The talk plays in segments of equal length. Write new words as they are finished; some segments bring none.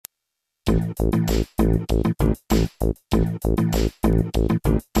Hello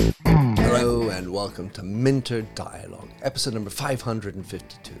and welcome to Minter Dialogue, episode number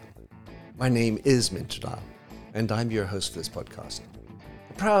 552. My name is Minter Dial, and I'm your host for this podcast.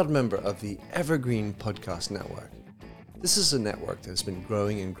 A proud member of the Evergreen Podcast Network. This is a network that has been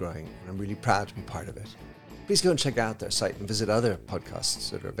growing and growing, and I'm really proud to be part of it. Please go and check out their site and visit other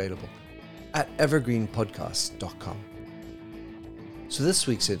podcasts that are available at evergreenpodcast.com. So this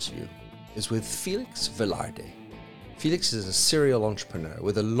week's interview is with Felix Velarde. Felix is a serial entrepreneur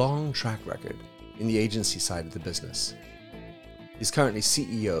with a long track record in the agency side of the business. He's currently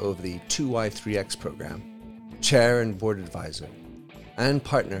CEO of the 2Y3X program, chair and board advisor, and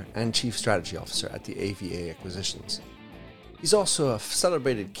partner and chief strategy officer at the AVA Acquisitions. He's also a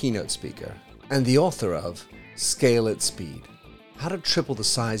celebrated keynote speaker and the author of Scale at Speed, How to Triple the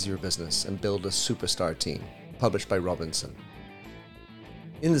Size of Your Business and Build a Superstar Team, published by Robinson.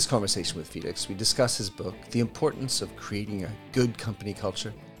 In this conversation with Felix, we discuss his book, the importance of creating a good company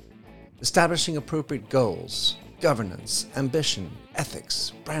culture, establishing appropriate goals, governance, ambition,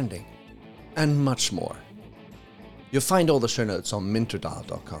 ethics, branding, and much more. You'll find all the show notes on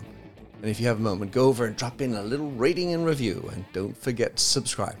minterdial.com. And if you have a moment, go over and drop in a little rating and review, and don't forget to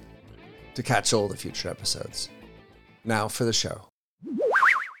subscribe to catch all the future episodes. Now for the show.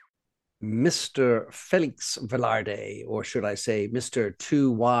 Mr. Felix Velarde, or should I say Mr.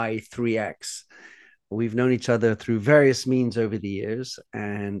 2Y3X. We've known each other through various means over the years,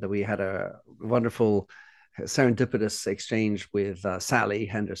 and we had a wonderful serendipitous exchange with Sally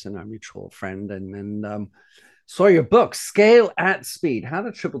Henderson, our mutual friend, and saw your book, Scale at Speed, How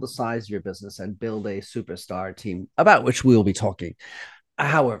to Triple the Size of Your Business and Build a Superstar Team, about which we'll be talking.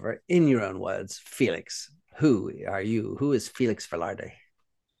 However, in your own words, Felix, who are you? Who is Felix Velarde?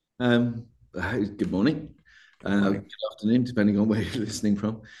 Good morning. Good afternoon, depending on where you're listening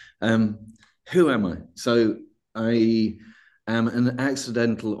from. Who am I? So I am an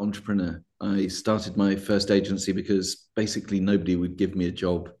accidental entrepreneur. I started my first agency because basically nobody would give me a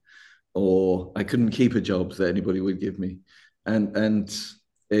job, or I couldn't keep a job that anybody would give me. And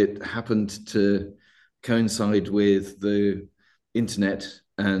it happened to coincide with the internet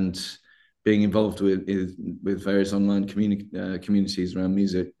and being involved with various online communities around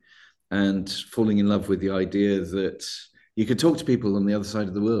music, and falling in love with the idea that you could talk to people on the other side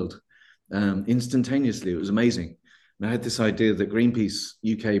of the world instantaneously. It was amazing. And I had this idea that Greenpeace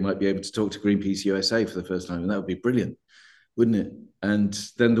UK might be able to talk to Greenpeace USA for the first time, and that would be brilliant, wouldn't it? And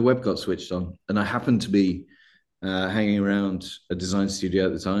then the web got switched on, and I happened to be hanging around a design studio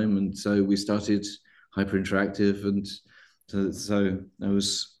at the time, and so we started Hyper Interactive, and so I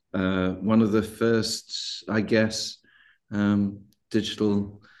was one of the first, I guess,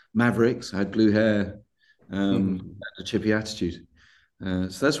 digital mavericks. I had blue hair, and a chippy attitude. So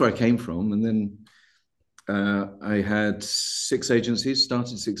that's where I came from. And then I had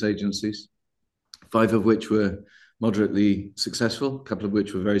started six agencies, 5 of which were moderately successful, a couple of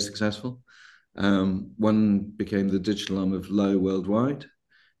which were very successful. One became the digital arm of Lowe Worldwide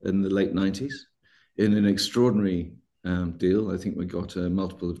in the late 90s in an extraordinary deal. I think we got a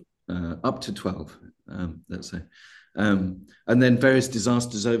multiple of up to 12, let's say. And then various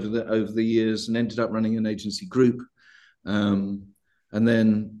disasters over the years, and ended up running an agency group. And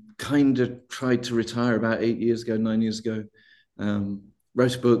then kind of tried to retire about 9 years ago.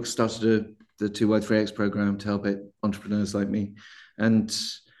 Wrote a book, started the 2Y3X program to help entrepreneurs like me, and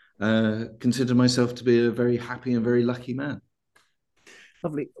consider myself to be a very happy and very lucky man.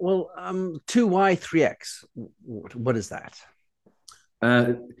 Lovely. Well, 2Y3X, what is that?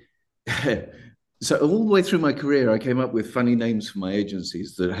 So all the way through my career, I came up with funny names for my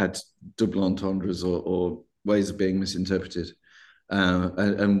agencies that had double entendres or ways of being misinterpreted.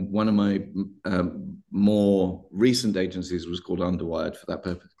 And one of my more recent agencies was called Underwired for that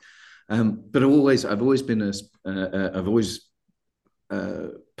purpose. But I've always been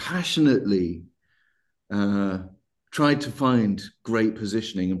passionately tried to find great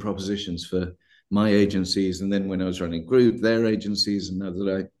positioning and propositions for my agencies. And then when I was running group, their agencies, and now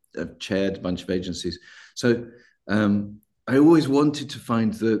that I've chaired a bunch of agencies. So I always wanted to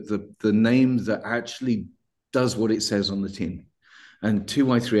find the name that actually does what it says on the tin. And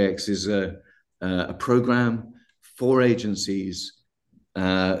 2Y3X is a program for agencies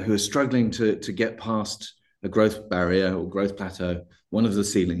who are struggling to get past a growth barrier or growth plateau, one of the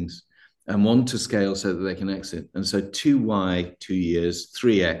ceilings, and want to scale so that they can exit. And so 2Y, 2 years,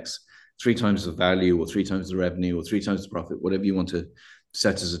 3X, 3 times the value or 3 times the revenue or 3 times the profit, whatever you want to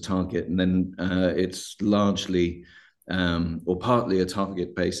set as a target. And then it's largely or partly a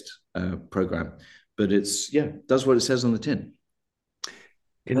target-based program. But does what it says on the tin.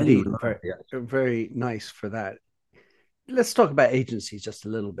 Fairly Indeed, very, reliably, actually. very nice for that. Let's talk about agencies just a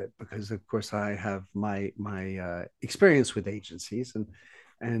little bit, because of course I have my experience with agencies,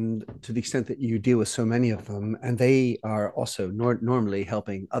 and to the extent that you deal with so many of them, and they are also normally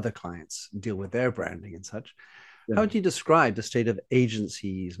helping other clients deal with their branding and such. How Yeah. would you describe the state of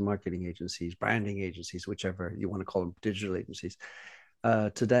agencies, marketing agencies, branding agencies, whichever you want to call them, digital agencies,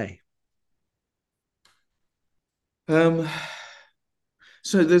 today? Um,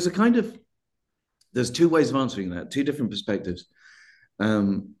 so there's two ways of answering that, two different perspectives.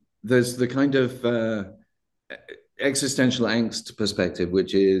 There's the kind of existential angst perspective,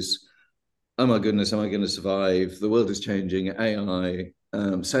 which is, oh my goodness, am I going to survive? The world is changing, AI,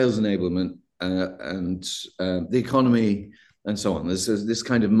 sales enablement, and the economy, and so on. There's this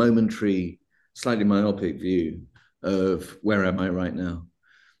kind of momentary, slightly myopic view of where am I right now,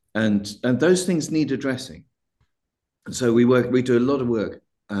 and those things need addressing. And so we do a lot of work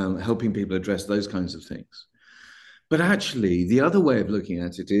helping people address those kinds of things. But actually, the other way of looking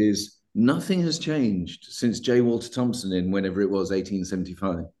at it is nothing has changed since J. Walter Thompson in whenever it was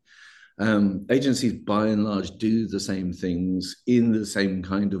 1875. Agencies, by and large, do the same things in the same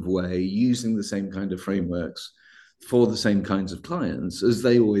kind of way, using the same kind of frameworks for the same kinds of clients as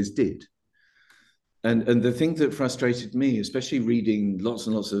they always did. And the thing that frustrated me, especially reading lots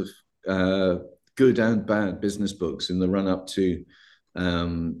and lots of good and bad business books in the run up to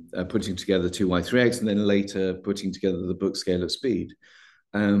putting together 2Y3X and then later putting together the book Scale at Speed,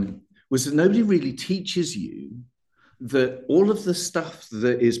 was that nobody really teaches you that all of the stuff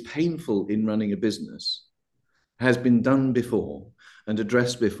that is painful in running a business has been done before and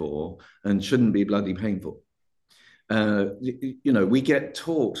addressed before and shouldn't be bloody painful. We get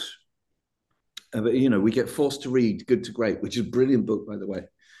taught, we get forced to read Good to Great, which is a brilliant book, by the way.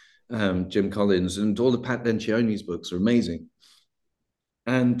 Jim Collins and all of Pat Lencioni's books are amazing.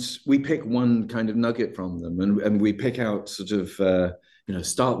 And we pick one kind of nugget from them, and we pick out sort of,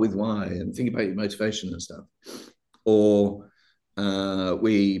 start with why and think about your motivation and stuff. Or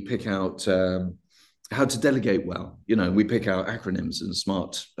we pick out how to delegate well. We pick out acronyms and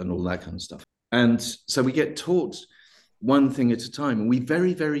SMART and all that kind of stuff. And so we get taught one thing at a time. And we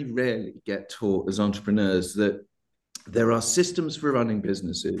very, very rarely get taught as entrepreneurs that there are systems for running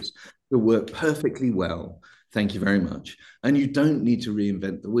businesses that work perfectly well. Thank you very much. And you don't need to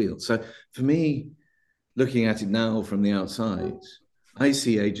reinvent the wheel. So for me, looking at it now from the outside, I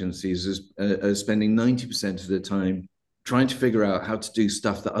see agencies as spending 90% of their time trying to figure out how to do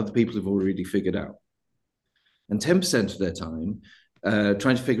stuff that other people have already figured out. And 10% of their time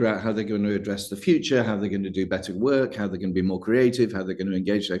trying to figure out how they're going to address the future, how they're going to do better work, how they're going to be more creative, how they're going to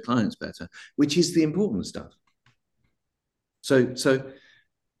engage their clients better, which is the important stuff. So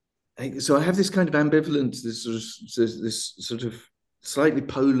I have this kind of ambivalent, this sort of slightly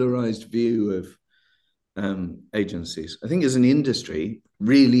polarized view of agencies. I think as an industry,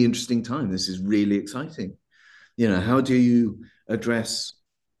 really interesting time. This is really exciting. How do you address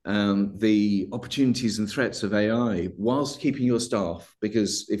the opportunities and threats of AI whilst keeping your staff?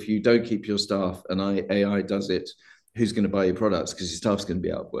 Because if you don't keep your staff and AI does it, who's going to buy your products? Because your staff's going to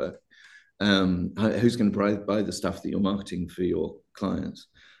be out of work. Who's going to buy the stuff that you're marketing for your clients?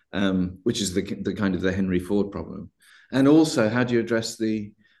 Which is the kind of the Henry Ford problem. And also, how do you address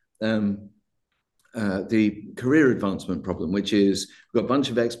the career advancement problem, which is we've got a bunch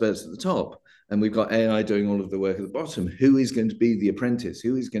of experts at the top and we've got AI doing all of the work at the bottom. Who is going to be the apprentice?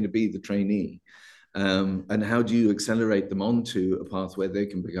 Who is going to be the trainee? And how do you accelerate them onto a path where they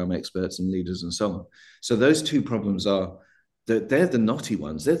can become experts and leaders and so on? So those two problems they're the knotty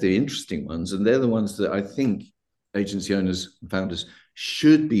ones, they're the interesting ones, and they're the ones that I think agency owners and founders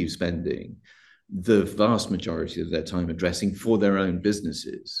should be spending the vast majority of their time addressing for their own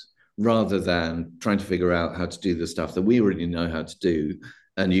businesses, rather than trying to figure out how to do the stuff that we already know how to do.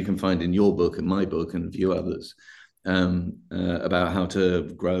 And you can find in your book and my book and a few others about how to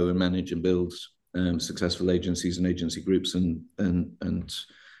grow and manage and build successful agencies and agency groups and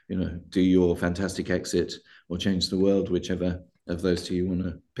do your fantastic exit or change the world, whichever of those two you want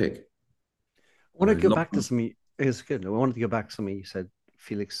to pick. I want to go back to something. It's good. I wanted to go back to something you said,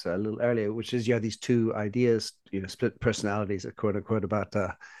 Felix, a little earlier, which is you have these two ideas, split personalities, quote unquote,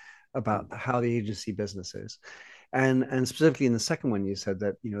 about how the agency business is, and specifically in the second one, you said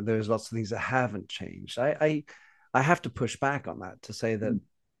that there's lots of things that haven't changed. I have to push back on that to say that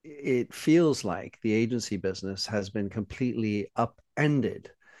it feels like the agency business has been completely upended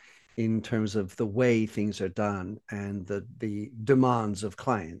in terms of the way things are done and the demands of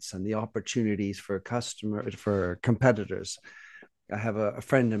clients and the opportunities for competitors. I have a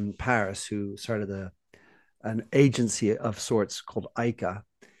friend in Paris who started an agency of sorts called ICA,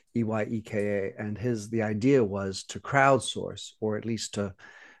 EYEKA, and the idea was to crowdsource, or at least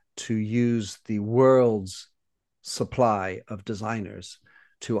to use the world's supply of designers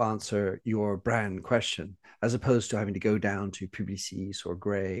to answer your brand question, as opposed to having to go down to Publicis or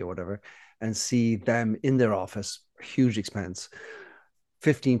Gray or whatever and see them in their office, huge expense,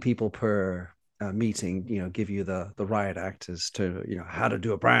 15 people per meeting, give you the riot act as to, how to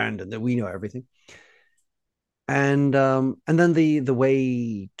do a brand, and then we know everything. And then the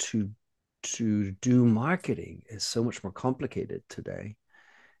way to do marketing is so much more complicated today,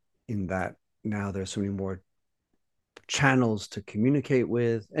 in that now there's so many more channels to communicate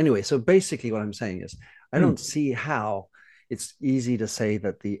with. Anyway, so basically what I'm saying is I don't see how it's easy to say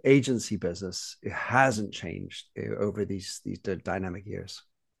that the agency business, it hasn't changed over these dynamic years.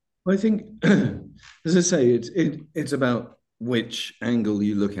 Well, I think, as I say, it's about which angle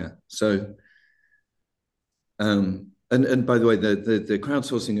you look at. So, and by the way, the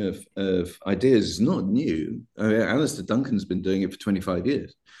crowdsourcing of ideas is not new. I mean, Alistair Duncan's been doing it for 25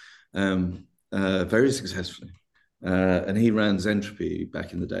 years, very successfully. And he ran Zentropy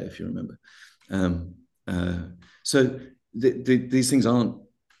back in the day, if you remember. So these things aren't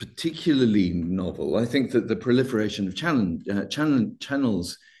particularly novel. I think that the proliferation of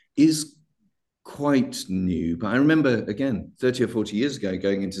channels is quite new. But I remember, again, 30 or 40 years ago,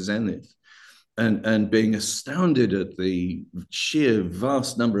 going into Zenith and being astounded at the sheer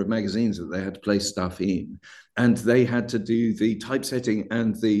vast number of magazines that they had to place stuff in. And they had to do the typesetting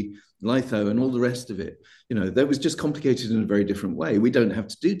and the litho and all the rest of it. That was just complicated in a very different way. We don't have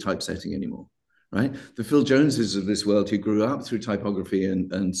to do typesetting anymore, right? The Phil Joneses of this world, who grew up through typography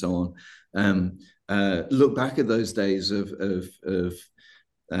and so on, look back at those days of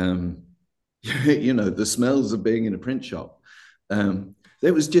the smells of being in a print shop.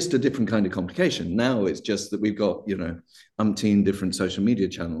 There was just a different kind of complication. Now it's just that we've got, umpteen different social media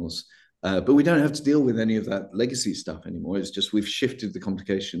channels, but we don't have to deal with any of that legacy stuff anymore. It's just we've shifted the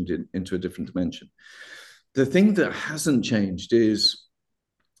complication into a different dimension. The thing that hasn't changed is,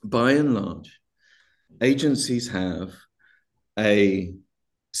 by and large, agencies have a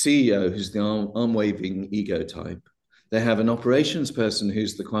CEO who's the arm-waving ego type. They have an operations person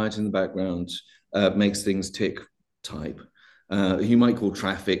who's the quiet in the background, makes things tick type. You might call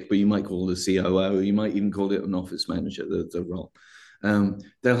traffic, but you might call the COO. You might even call it an office manager, the role.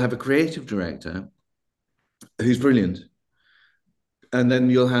 They'll have a creative director who's brilliant. And then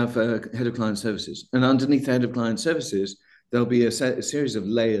you'll have a head of client services. And underneath the head of client services, there'll be a series of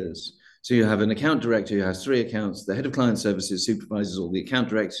layers. So you have an account director who has 3 accounts. The head of client services supervises all the account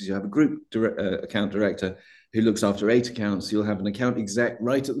directors. You have a group account director who looks after 8 accounts. You'll have an account exec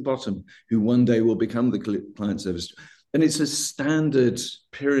right at the bottom who one day will become the client service. And it's a standard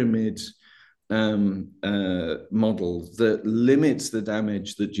pyramid model that limits the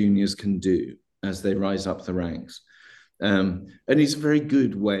damage that juniors can do as they rise up the ranks. And it's a very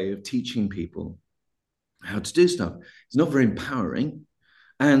good way of teaching people how to do stuff. It's not very empowering.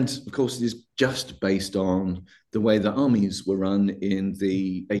 And of course, it is just based on the way the armies were run in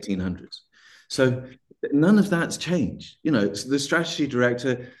the 1800s. So none of that's changed. The strategy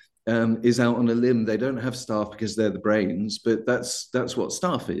director is out on a limb. They don't have staff because they're the brains, but that's what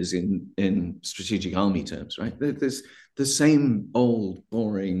staff is in strategic army terms, right? There's the same old,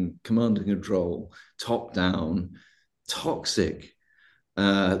 boring command and control, top-down, toxic,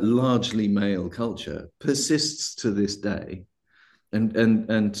 largely male culture persists to this day. And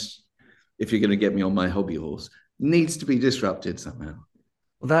if you're going to get me on my hobby horse, needs to be disrupted somehow.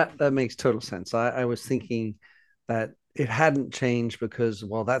 Well, that makes total sense. I was thinking that it hadn't changed because,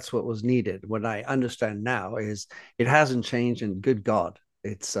 well, that's what was needed. What I understand now is it hasn't changed, and good God,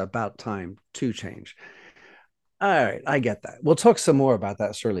 it's about time to change. All right, I get that. We'll talk some more about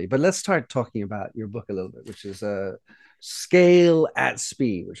that surely, but let's start talking about your book a little bit, which is Scale at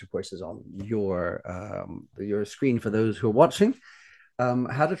Speed, which of course is on your screen for those who are watching.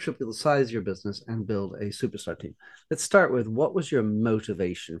 How to triple the size of your business and build a superstar team. Let's start with, what was your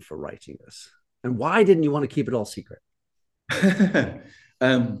motivation for writing this? And why didn't you want to keep it all secret? The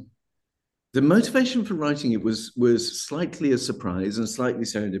motivation for writing it was slightly a surprise and slightly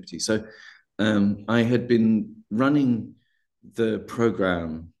serendipity. So I had been running the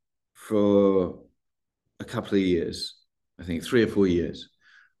program for a couple of years, I think 3 or 4 years.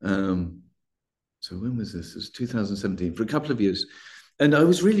 So when was this? It was 2017, for a couple of years. And I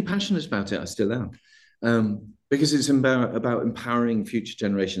was really passionate about it. I still am. Because it's about empowering future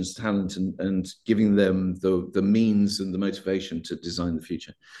generations' talent and giving them the means and the motivation to design the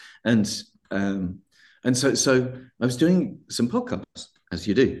future. And so I was doing some podcasts, as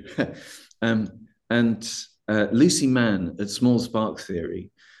you do. And Lucy Mann at Small Spark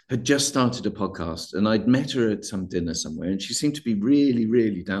Theory had just started a podcast, and I'd met her at some dinner somewhere, and she seemed to be really,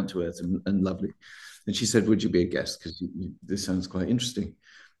 really down to earth and lovely. And she said, "Would you be a guest? Because this sounds quite interesting."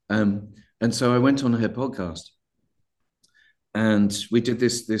 And so I went on her podcast, and we did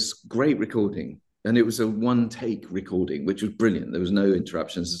this great recording, and it was a one take recording, which was brilliant. There was no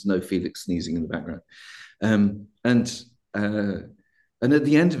interruptions. There's no Felix sneezing in the background. Um, and uh, and at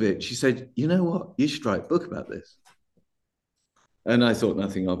the end of it, she said, "You know what? You should write a book about this." And I thought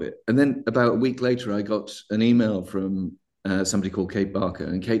nothing of it. And then about a week later, I got an email from somebody called Kate Barker,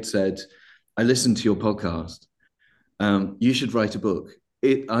 and Kate said, "I listened to your podcast. You should write a book.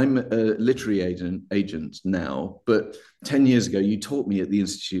 I'm a literary agent now, but 10 years ago, you taught me at the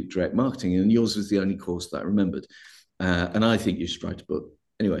Institute of Direct Marketing, and yours was the only course that I remembered. And I think you should write a book."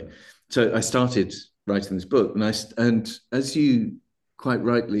 Anyway, so I started writing this book, and as you quite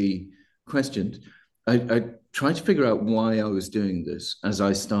rightly questioned, I tried to figure out why I was doing this as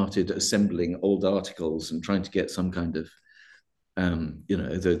I started assembling old articles and trying to get some kind of,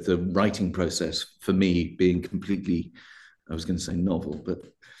 the writing process for me being completely, I was going to say novel, but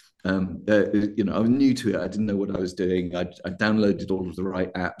I was new to it. I didn't know what I was doing. I downloaded all of the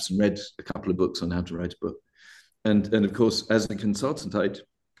right apps and read a couple of books on how to write a book. And of course, as a consultant, I'd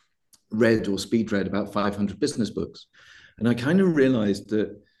read or speed read about 500 business books. And I kind of realized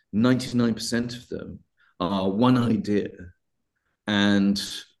that 99% of them are one idea and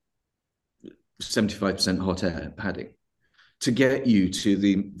 75% hot air padding to get you to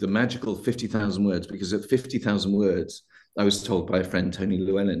the magical 50,000 words, because at 50,000 words, I was told by a friend, Tony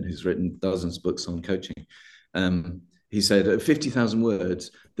Llewellyn, who's written dozens of books on coaching. He said, at 50,000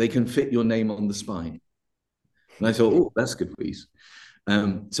 words, they can fit your name on the spine. And I thought, oh, that's good piece.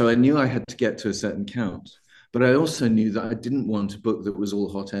 So I knew I had to get to a certain count, but I also knew that I didn't want a book that was all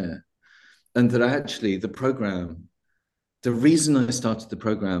hot air. And that actually the reason I started the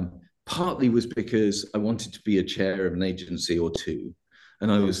program partly was because I wanted to be a chair of an agency or two.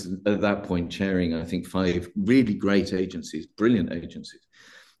 And I was at that point chairing, I think, 5 really great agencies, brilliant agencies.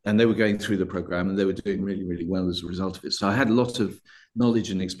 And they were going through the program and they were doing really, really well as a result of it. So I had a lot of knowledge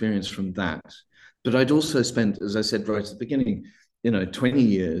and experience from that. But I'd also spent, as I said right at the beginning, 20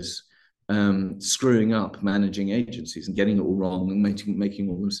 years screwing up managing agencies and getting it all wrong and making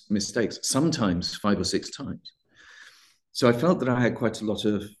all the mistakes, sometimes 5 or 6 times. So I felt that I had quite a lot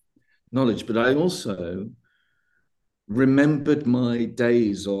of knowledge, but I also remembered my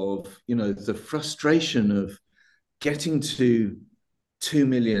days of, the frustration of getting to 2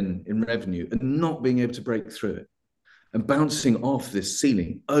 million in revenue and not being able to break through it and bouncing off this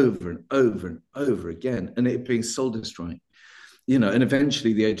ceiling over and over and over again, and it being soul destroying. And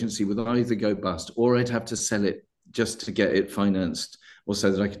eventually the agency would either go bust or I'd have to sell it just to get it financed or so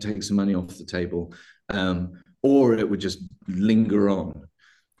that I could take some money off the table, or it would just linger on.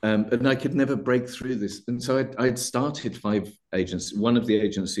 And I could never break through this. And so I'd started 5 agencies. One of the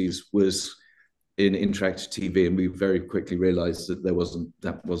agencies was in interactive TV, and we very quickly realized that that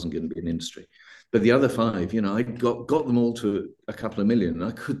wasn't going to be an industry. But the other 5, I got them all to a couple of million, and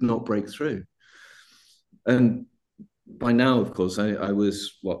I could not break through. And by now, of course, I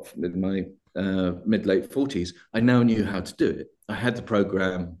was in my mid-late 40s. I now knew how to do it. I had the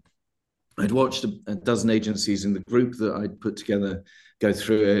program. I'd watched a dozen agencies in the group that I'd put together go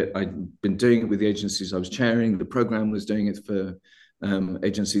through it. I'd been doing it with the agencies I was chairing. The program was doing it for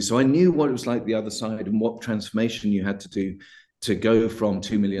agencies. So I knew what it was like the other side and what transformation you had to do to go from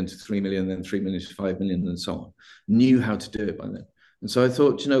 2 million to 3 million, then 3 million to 5 million, and so on. Knew how to do it by then. And so I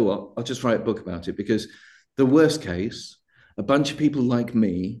thought, you know what, I'll just write a book about it, because the worst case, a bunch of people like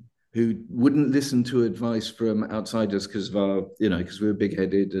me who wouldn't listen to advice from outsiders because of our, because we were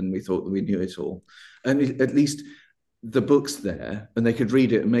big-headed and we thought that we knew it all. And at least the book's there and they could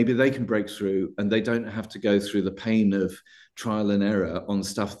read it and maybe they can break through and they don't have to go through the pain of trial and error on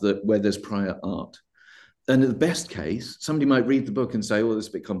stuff where there's prior art. And in the best case, somebody might read the book and say, well, it's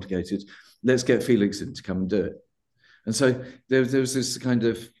a bit complicated. Let's get Felix in to come and do it. And so there was this kind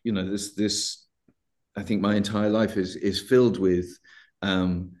of, this I think my entire life is filled with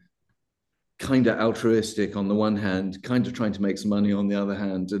kind of altruistic on the one hand, kind of trying to make some money on the other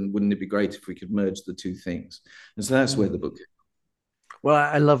hand, and wouldn't it be great if we could merge the two things? And so that's where the book is. Well,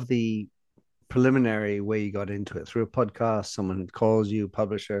 I love the preliminary way you got into it through a podcast. Someone calls you,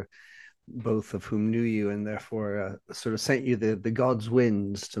 publisher, both of whom knew you and therefore sort of sent you the God's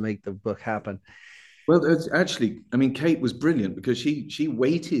winds to make the book happen. Well, actually, I mean, Kate was brilliant because she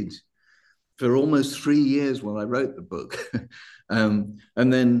waited for almost 3 years while I wrote the book.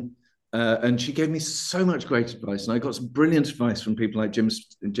 And she gave me so much great advice. And I got some brilliant advice from people like Jim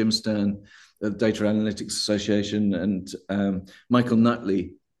Stern, the Data Analytics Association, and Michael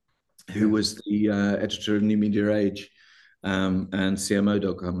Nutley, who was the editor of New Media Age and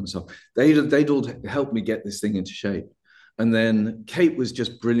CMO.com and stuff. They'd all helped me get this thing into shape. And then Kate was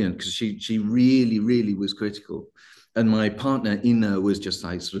just brilliant because she really, really was critical. And my partner, Ina, was just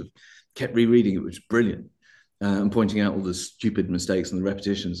like sort of kept rereading it, which was brilliant, and pointing out all the stupid mistakes and the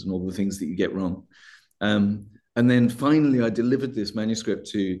repetitions and all the things that you get wrong. And then finally, I delivered this manuscript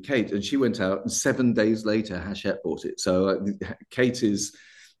to Kate, and she went out, and 7 days later, Hachette bought it. So Kate is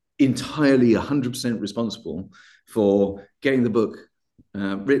entirely 100% responsible for getting the book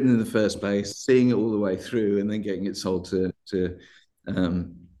written in the first place, seeing it all the way through, and then getting it sold to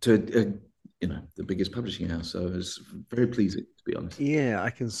the biggest publishing house. So it was very pleasing, to be honest. Yeah, I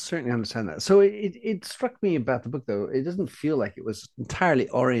can certainly understand that. So it struck me about the book, though, it doesn't feel like it was entirely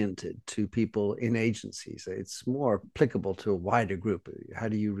oriented to people in agencies. It's more applicable to a wider group. How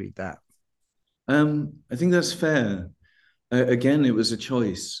do you read that? I think that's fair. Again, it was a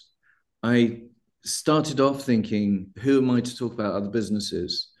choice. I started off thinking, who am I to talk about other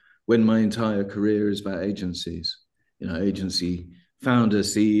businesses when my entire career is about agencies? Agency founder,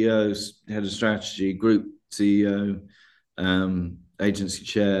 CEO, head of strategy, group CEO, agency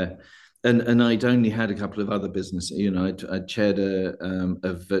chair, and I'd only had a couple of other businesses. I'd chaired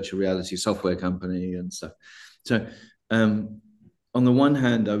a virtual reality software company and stuff. So, on the one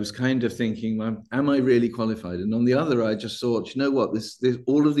hand, I was kind of thinking, well, am I really qualified? And on the other, I just thought, you know what, this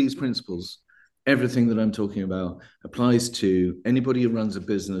all of these principles, everything that I'm talking about applies to anybody who runs a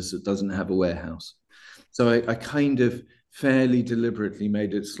business that doesn't have a warehouse. So I kind of fairly deliberately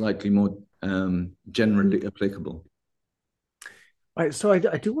made it slightly more generally applicable. All right, so I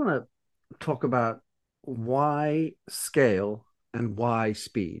do want to talk about why scale and why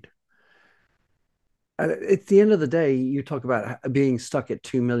speed. At the end of the day, you talk about being stuck at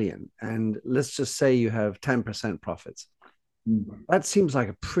 2 million, and let's just say you have 10% profits. That seems like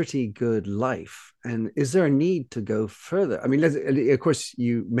a pretty good life. And is there a need to go further? I mean, of course,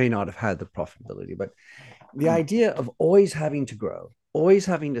 you may not have had the profitability, but the idea of always having to grow, always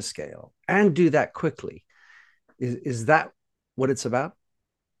having to scale, and do that quickly, is that what it's about?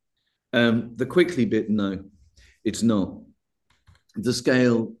 The quickly bit, no, it's not. The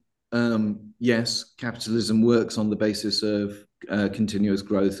scale, yes, capitalism works on the basis of continuous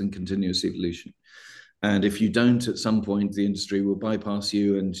growth and continuous evolution. And if you don't, at some point, the industry will bypass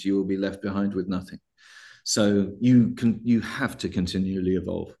you and you will be left behind with nothing. So you have to continually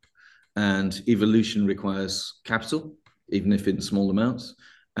evolve. And evolution requires capital, even if in small amounts,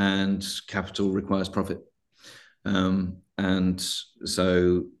 and capital requires profit. And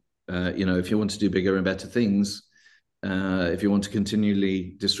so, if you want to do bigger and better things, if you want to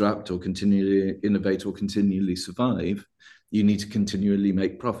continually disrupt or continually innovate or continually survive, you need to continually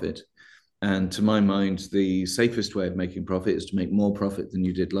make profit. And to my mind, the safest way of making profit is to make more profit than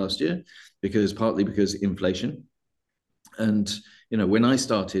you did last year, partly because inflation. And when I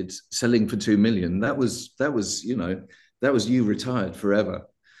started selling for 2 million, that was you retired forever.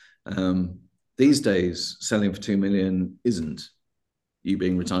 These days, selling for 2 million isn't you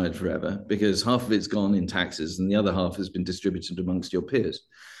being retired forever, because half of it's gone in taxes and the other half has been distributed amongst your peers,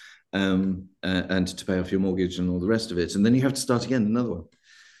 and to pay off your mortgage and all the rest of it. And then you have to start again, another one.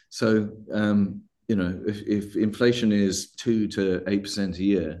 So, if inflation is 2 to 8% a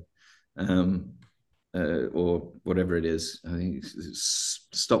year, or whatever it is, I think the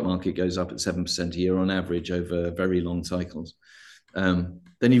stock market goes up at 7% a year on average over very long cycles, then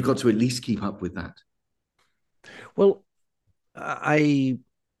you've got to at least keep up with that. Well, I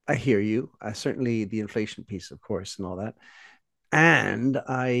hear you. Certainly the inflation piece, of course, and all that. And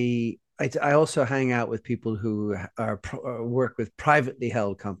I also hang out with people who work with privately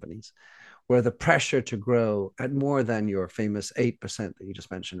held companies, where the pressure to grow at more than your famous 8% that you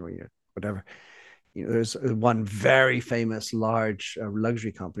just mentioned, or whatever. There's one very famous large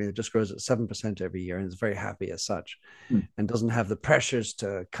luxury company that just grows at 7% every year and is very happy as such, and doesn't have the pressures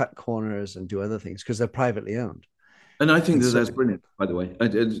to cut corners and do other things because they're privately owned. And I think that's brilliant, by the way.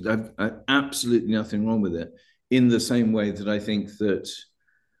 I've absolutely nothing wrong with it. In the same way that I think that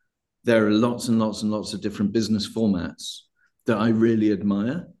there are lots and lots and lots of different business formats that I really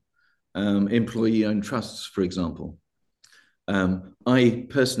admire. Employee-owned trusts, for example. I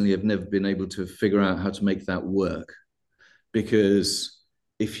personally have never been able to figure out how to make that work, because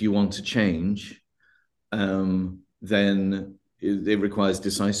if you want to change, then it requires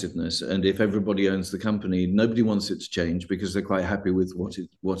decisiveness. And if everybody owns the company, nobody wants it to change because they're quite happy with what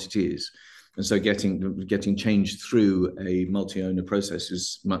it is. And so getting change through a multi-owner process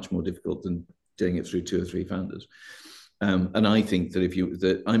is much more difficult than doing it through 2 or 3 founders. And I think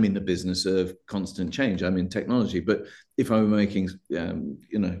that I'm in the business of constant change. I'm in technology, but if I were making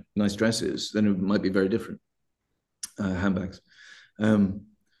nice dresses, then it might be very different. Handbags. Um,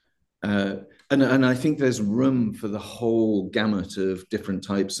 uh, and I think there's room for the whole gamut of different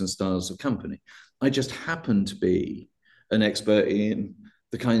types and styles of company. I just happen to be an expert in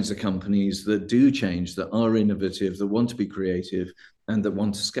the kinds of companies that do change, that are innovative, that want to be creative, and that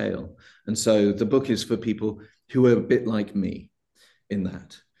want to scale. And so the book is for people who are a bit like me in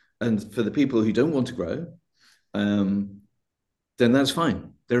that. And for the people who don't want to grow, then that's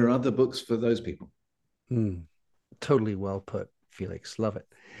fine. There are other books for those people. Totally well put, Felix. Love it.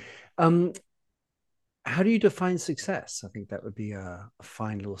 How do you define success? I think that would be a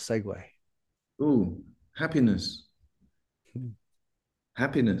fine little segue. Ooh, happiness.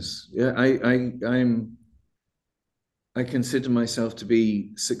 Happiness. Yeah, I consider myself to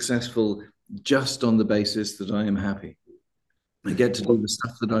be successful just on the basis that I am happy. I get to do the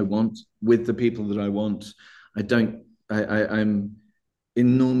stuff that I want with the people that I want. I'm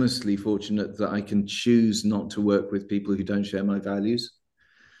enormously fortunate that I can choose not to work with people who don't share my values.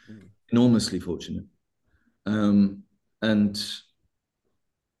 Enormously fortunate. And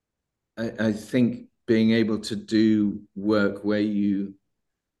I think being able to do work where you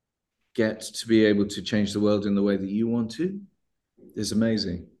get to be able to change the world in the way that you want to is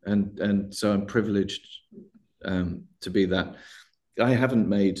amazing. And so I'm privileged to be that. I haven't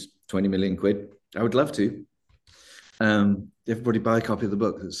made 20 million quid. I would love to. Everybody buy a copy of the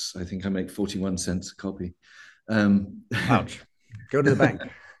book. I think I make 41 cents a copy. Ouch. Go to the bank.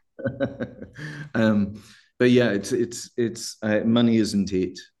 But yeah, it's money isn't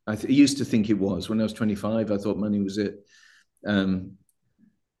it. I used to think it was. When I was 25, I thought money was it.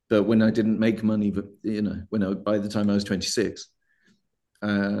 But when I didn't make money, but by the time I was 26,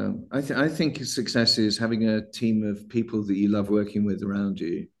 I think success is having a team of people that you love working with around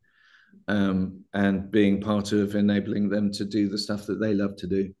you, and being part of enabling them to do the stuff that they love to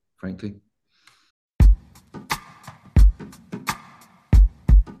do, frankly.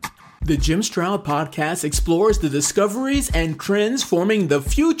 The Jim Stroud podcast explores the discoveries and trends forming the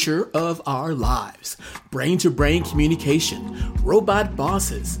future of our lives. Brain-to-brain communication, robot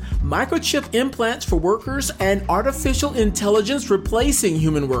bosses, microchip implants for workers, and artificial intelligence replacing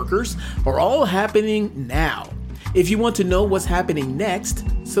human workers are all happening now. If you want to know what's happening next,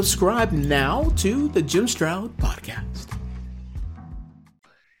 subscribe now to the Jim Stroud podcast.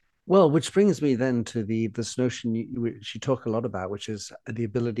 Well, which brings me then to this notion which you talk a lot about, which is the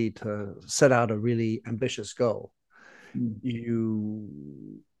ability to set out a really ambitious goal.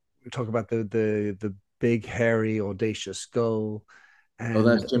 You talk about the big, hairy, audacious goal. And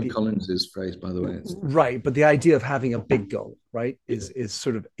that's Jim Collins's phrase, by the way. Right, but the idea of having a big goal, right,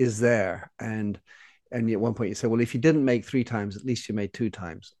 is there. And at one point you say, well, if you didn't make 3 times, at least you made 2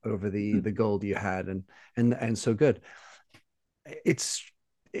 times over the goal that you had, and so good.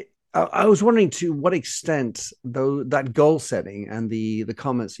 I was wondering to what extent, though, that goal setting and the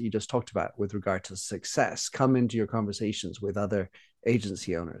comments that you just talked about with regard to success come into your conversations with other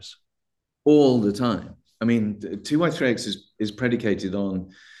agency owners. All the time. I mean, 2Y3X is predicated on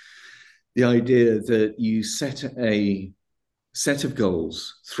the idea that you set a set of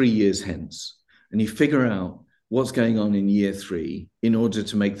goals 3 years hence, and you figure out what's going on in year 3 in order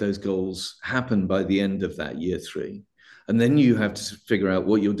to make those goals happen by the end of that year 3. And then you have to figure out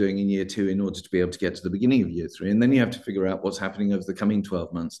what you're doing in year 2 in order to be able to get to the beginning of year 3. And then you have to figure out what's happening over the coming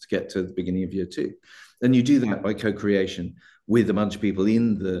 12 months to get to the beginning of year 2. And you do that by co-creation with a bunch of people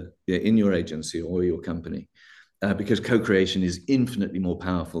in your agency or your company, because co-creation is infinitely more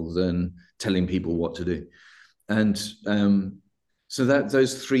powerful than telling people what to do. And so that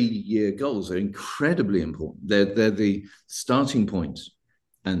those 3-year goals are incredibly important. They're the starting point,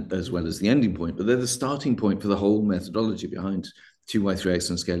 and as well as the ending point, but they're the starting point for the whole methodology behind 2Y3X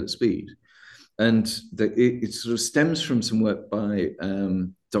and Scale at Speed. And it sort of stems from some work by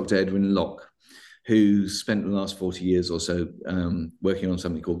Dr. Edwin Locke, who spent the last 40 years or so working on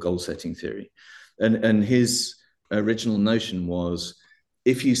something called goal setting theory. And his original notion was,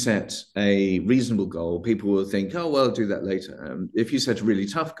 if you set a reasonable goal, people will think, oh, well, I'll do that later. If you set a really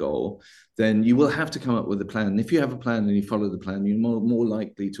tough goal, then you will have to come up with a plan. And if you have a plan and you follow the plan, you're more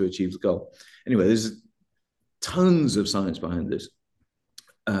likely to achieve the goal. Anyway, there's tons of science behind this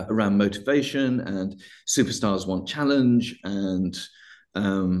around motivation, and superstars want challenge, and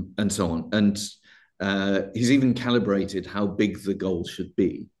so on. And he's even calibrated how big the goal should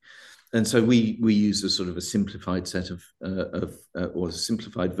be. And so we use a sort of a simplified set of or a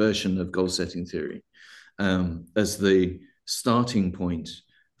simplified version of goal setting theory as the starting point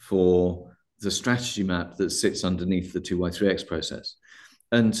for the strategy map that sits underneath the 2Y3X process.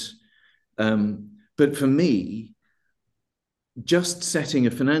 And but for me, just setting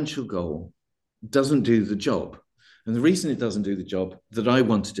a financial goal doesn't do the job. And the reason it doesn't do the job, that I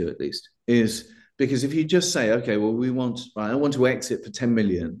want to do at least, is because if you just say, okay, well, I want to exit for 10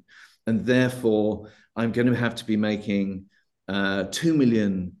 million, and therefore I'm going to have to be making 2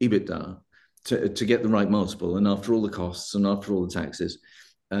 million EBITDA to get the right multiple, and after all the costs and after all the taxes.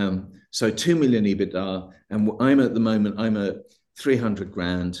 So 2 million EBITDA, and I'm at 300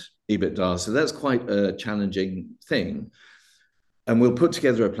 grand EBITDA. So that's quite a challenging thing. And we'll put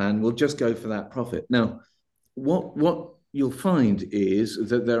together a plan. We'll just go for that profit. Now, what you'll find is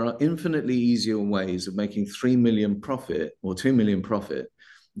that there are infinitely easier ways of making 3 million profit or 2 million profit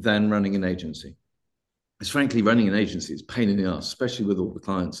than running an agency. It's frankly, running an agency is a pain in the ass, especially with all the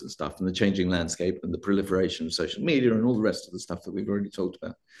clients and stuff and the changing landscape and the proliferation of social media and all the rest of the stuff that we've already talked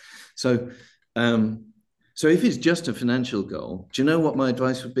about. So if it's just a financial goal, do you know what my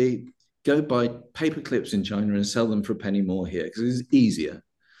advice would be? Go buy paper clips in China and sell them for a penny more here, because it's easier.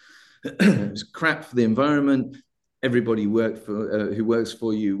 It's crap for the environment. Everybody who works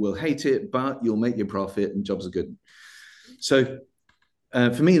for you will hate it, but you'll make your profit and jobs are good. So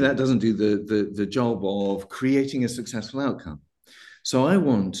for me, that doesn't do the job of creating a successful outcome. So I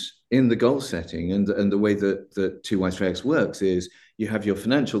want, in the goal setting and the way that 2Y3X works, is you have your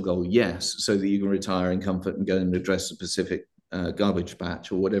financial goal, yes, so that you can retire in comfort and go and address a specific garbage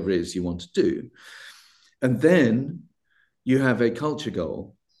patch or whatever it is you want to do. And then you have a culture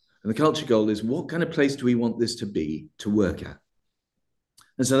goal. And the culture goal is, what kind of place do we want this to be to work at?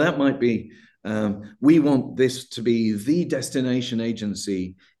 And so that might be, we want this to be the destination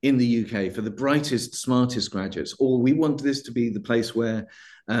agency in the UK for the brightest, smartest graduates, or we want this to be the place where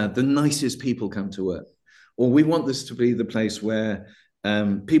the nicest people come to work, or we want this to be the place where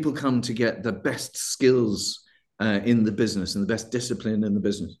people come to get the best skills in the business and the best discipline in the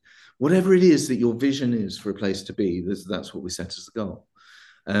business. Whatever it is that your vision is for a place to be, that's what we set as the goal.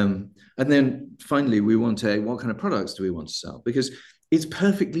 And then finally, we want what kind of products do we want to sell? Because it's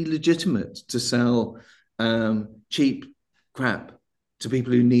perfectly legitimate to sell cheap crap to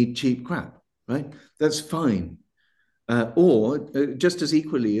people who need cheap crap, right? That's fine. Or just as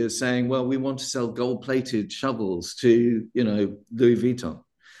equally as saying, well, we want to sell gold-plated shovels to, Louis Vuitton.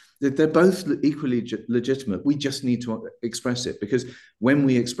 They're both equally legitimate. We just need to express it, because when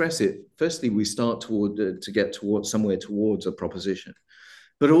we express it, firstly, we start to get somewhere towards a proposition.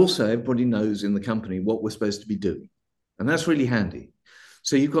 But also, everybody knows in the company what we're supposed to be doing. And that's really handy.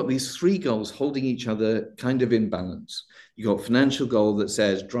 So you've got these three goals holding each other kind of in balance. You've got a financial goal that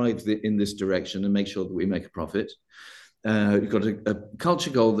says drive in this direction and make sure that we make a profit. You've got a culture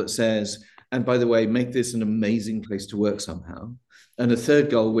goal that says, and by the way, make this an amazing place to work somehow. And a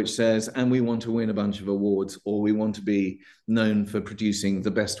third goal which says, and we want to win a bunch of awards, or we want to be known for producing the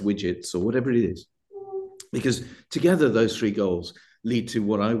best widgets, or whatever it is. Because together, those three goals lead to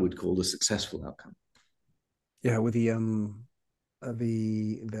what I would call a successful outcome. Yeah, with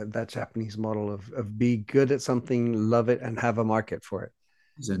that Japanese model of be good at something, love it, and have a market for it.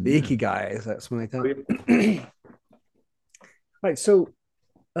 The Ikigai, is that something like that? Right. So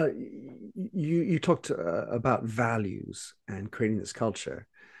you talked about values and creating this culture,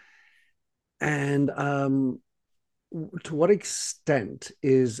 and to what extent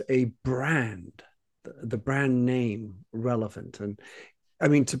is a brand, the brand name, relevant? And I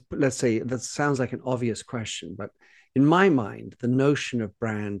mean, let's say that sounds like an obvious question, but in my mind, the notion of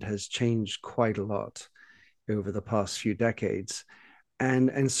brand has changed quite a lot over the past few decades.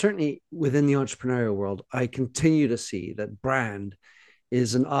 And certainly within the entrepreneurial world, I continue to see that brand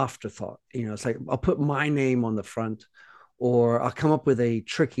is an afterthought. It's like, I'll put my name on the front, or I'll come up with a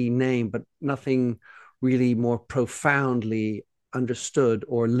tricky name, but nothing really more profoundly understood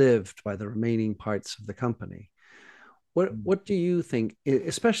or lived by the remaining parts of the company. What do you think,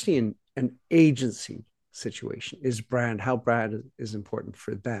 especially in an agency situation, how brand is important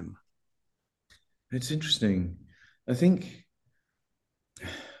for them? It's interesting. I've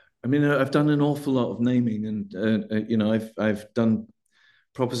done an awful lot of naming, and I've done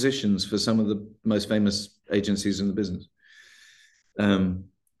propositions for some of the most famous agencies in the business, and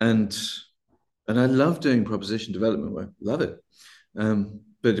I love doing proposition development work. Love it,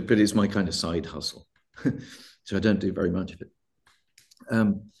 but it's my kind of side hustle, so I don't do very much of it.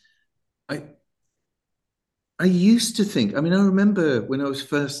 I used to think. I remember when I was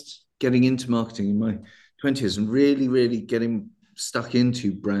first getting into marketing in my 20s and really, really getting stuck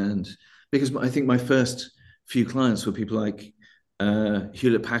into brand, because I think my first few clients were people like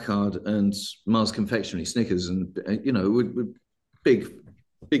Hewlett Packard and Mars Confectionery, Snickers, and big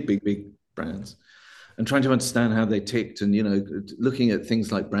brands and trying to understand how they ticked, and looking at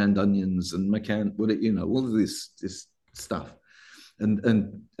things like brand onions and McCann, all of this stuff,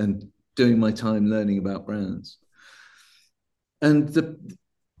 and doing my time learning about brands. And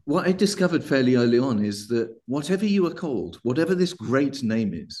what I discovered fairly early on is that whatever you are called, whatever this great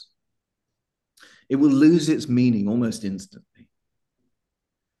name is, it will lose its meaning almost instantly.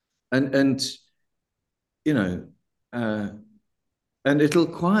 And it'll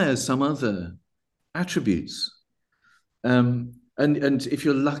acquire some other attributes. And if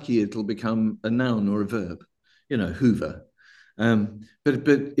you're lucky, it'll become a noun or a verb, Hoover. But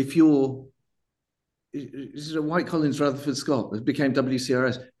if you're White Collins Rutherford Scott, it became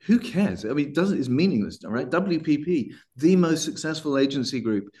WCRS. Who cares? I mean, it's meaningless, all right? WPP, the most successful agency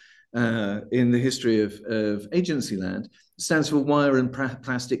group in the history of agency land, stands for Wire and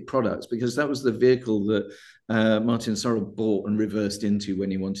Plastic Products, because that was the vehicle that Martin Sorrell bought and reversed into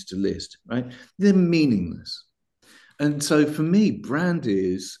when he wanted to list, right? They're meaningless. And so for me, brand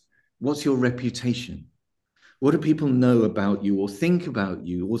is, what's your reputation? What do people know about you, or think about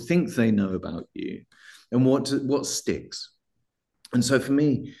you, or think they know about you? And what sticks? And so for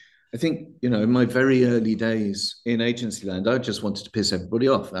me, I think, in my very early days in agency land, I just wanted to piss everybody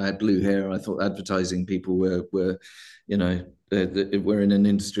off. I had blue hair. I thought advertising people were in an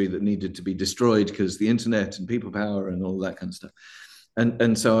industry that needed to be destroyed because the internet and people power and all that kind of stuff.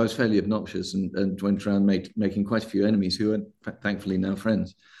 And so I was fairly obnoxious and went around making quite a few enemies who are thankfully now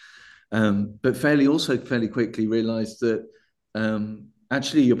friends. But fairly quickly realized that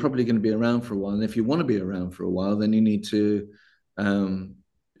actually you're probably going to be around for a while. And if you want to be around for a while, then you need to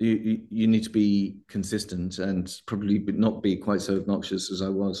you need to be consistent and probably not be quite so obnoxious as I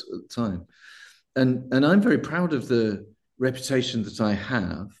was at the time. And I'm very proud of the reputation that I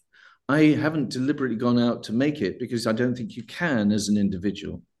have. I haven't deliberately gone out to make it, because I don't think you can as an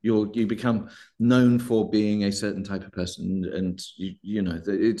individual. You become known for being a certain type of person, and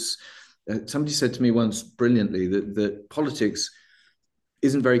it's. Somebody said to me once brilliantly that politics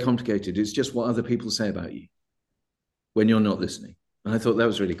isn't very complicated. It's just what other people say about you when you're not listening. And I thought that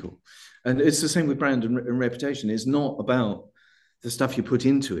was really cool. And it's the same with brand and reputation. It's not about the stuff you put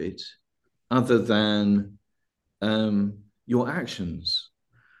into it, other than your actions.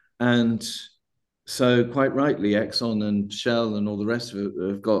 And so quite rightly, Exxon and Shell and all the rest of it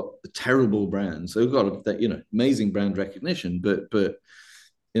have got terrible brands. They've got amazing brand recognition, but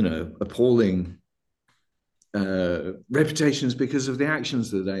appalling reputations because of the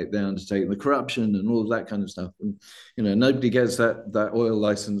actions that they undertake, the corruption and all of that kind of stuff. And nobody gets that oil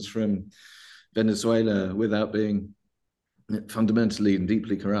license from Venezuela without being fundamentally and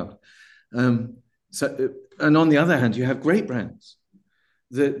deeply corrupt. And on the other hand, you have great brands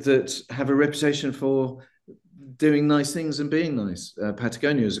that have a reputation for doing nice things and being nice.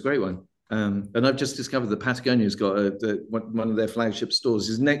 Patagonia is a great one. And I've just discovered that Patagonia's got one of their flagship stores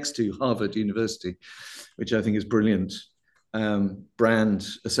is next to Harvard University, which I think is brilliant brand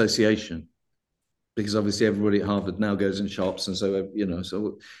association, because obviously everybody at Harvard now goes and shops, and so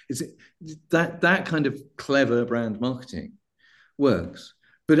so it's that kind of clever brand marketing works.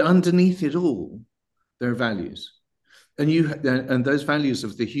 But underneath it all, there are values, and those values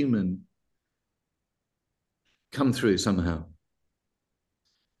of the human come through somehow.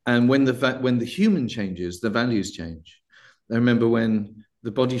 And when the human changes, the values change. I remember when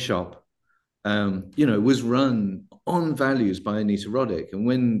the Body Shop, was run on values by Anita Roddick, and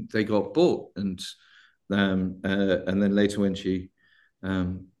when they got bought, and then later when she,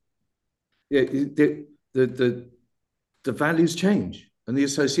 the values change and the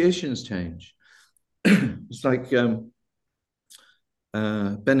associations change. It's like Ben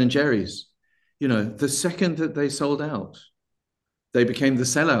and Jerry's. The second that they sold out, they became the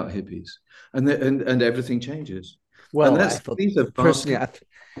sellout hippies, and everything changes. Well, I thought personally,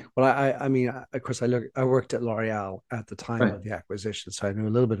 I mean, of course, I worked at L'Oreal at the time of the acquisition, so I knew a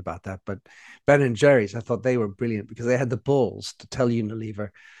little bit about that. But Ben and Jerry's, I thought they were brilliant because they had the balls to tell Unilever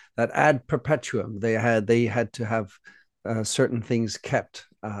that ad perpetuum they had to have certain things kept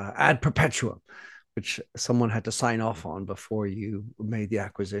ad perpetuum, which someone had to sign off on before you made the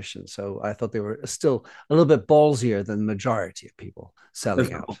acquisition. So I thought they were still a little bit ballsier than the majority of people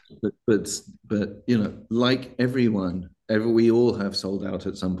selling out. But like everyone, we all have sold out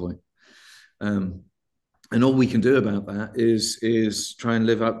at some point. And all we can do about that is try and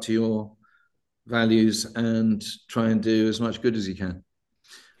live up to your values and try and do as much good as you can.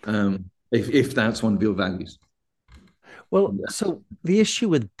 If that's one of your values. Well, so the issue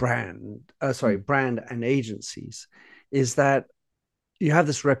with brand and agencies is that you have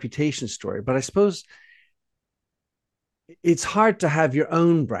this reputation story, but I suppose it's hard to have your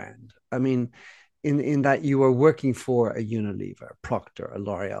own brand I mean, in that you are working for a Unilever, Procter, a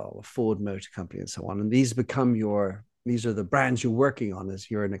L'Oreal, a Ford Motor Company, and so on, and these are the brands you're working on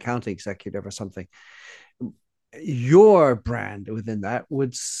as you're an accounting executive or something. Your brand within that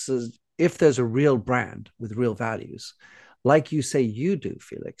would, if there's a real brand with real values, like you say you do,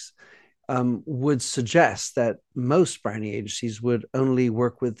 Felix, would suggest that most branding agencies would only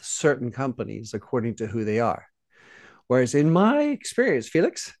work with certain companies according to who they are. Whereas in my experience,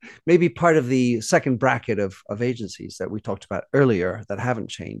 Felix, maybe part of the second bracket of agencies that we talked about earlier that haven't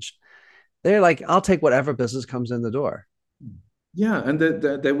changed, they're like, I'll take whatever business comes in the door. Yeah, and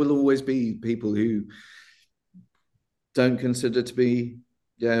there will always be people who don't consider to be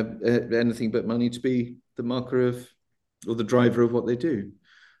anything but money to be the marker of or the driver of what they do.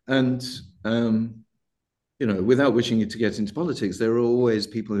 And without wishing you to get into politics, there are always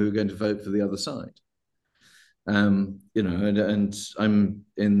people who are going to vote for the other side. And I'm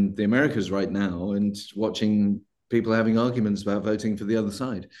in the Americas right now and watching people having arguments about voting for the other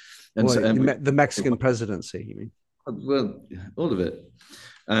side. And well, so, the Mexican presidency, you mean? Well, all of it,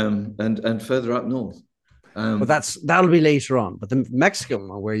 and further up north. Well, that'll be later on. But the Mexican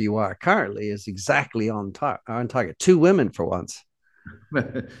one, where you are currently, is exactly on target. Two women for once.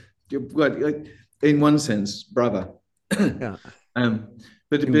 In one sense, brother. Yeah.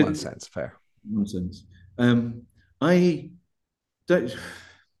 But in one sense, fair. In one sense, I don't.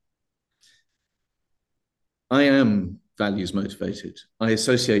 I am values motivated. I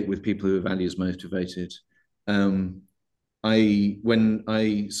associate with people who are values motivated. When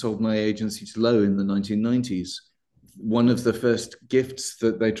I sold my agency to Lowe in the 1990s, one of the first gifts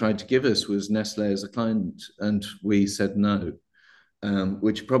that they tried to give us was Nestle as a client, and we said no,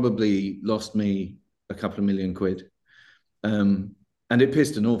 which probably lost me a couple of million quid. And it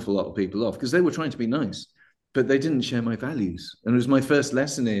pissed an awful lot of people off because they were trying to be nice, but they didn't share my values. And it was my first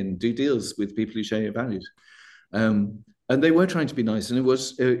lesson in do deals with people who share your values. And they were trying to be nice, and it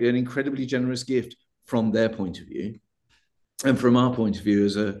was an incredibly generous gift from their point of view. And from our point of view,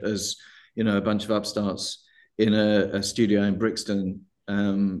 as a bunch of upstarts in a studio in Brixton,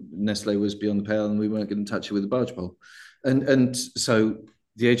 Nestle was beyond the pale, and we weren't going to touch it with a barge pole. And so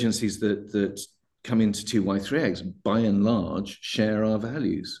the agencies that come into 2Y3X, by and large, share our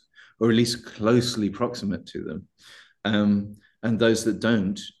values, or at least closely proximate to them. And those that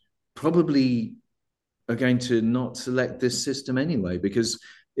don't probably are going to not select this system anyway, because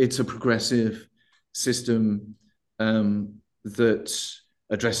it's a progressive system that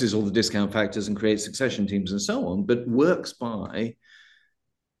addresses all the discount factors and creates succession teams and so on, but works by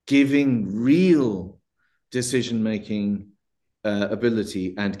giving real decision-making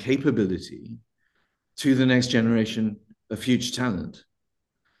ability and capability to the next generation of future talent.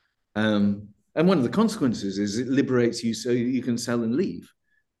 And one of the consequences is it liberates you so you can sell and leave.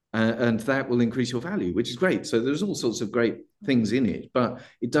 And that will increase your value, which is great. So there's all sorts of great things in it, but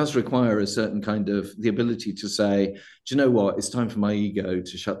it does require a certain kind of the ability to say, do you know what? It's time for my ego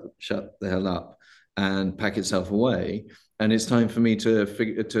to shut the hell up and pack itself away. And it's time for me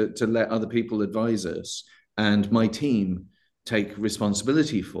to let other people advise us and my team take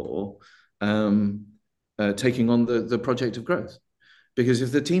responsibility for taking on the project of growth. Because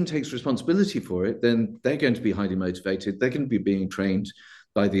if the team takes responsibility for it, then they're going to be highly motivated. They're going to be being trained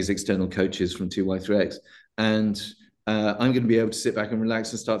by these external coaches from 2Y3X. And I'm going to be able to sit back and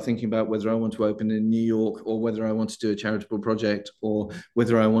relax and start thinking about whether I want to open in New York, or whether I want to do a charitable project, or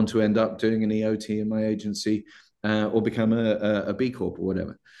whether I want to end up doing an EOT in my agency, or become a B Corp or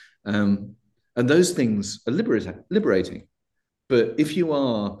whatever. And those things are liberating. But if you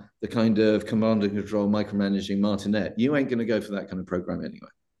are the kind of command and control micromanaging martinet, you ain't going to go for that kind of program anyway.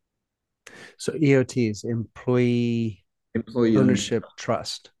 So EOT is employee ownership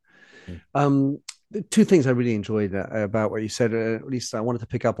trust. Yeah. Two things I really enjoyed about what you said, at least I wanted to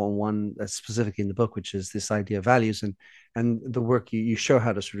pick up on one specifically in the book, which is this idea of values and the work you show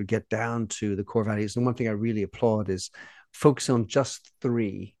how to sort of get down to the core values. And one thing I really applaud is focusing on just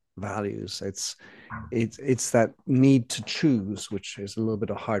 3 values. It's that need to choose, which is a little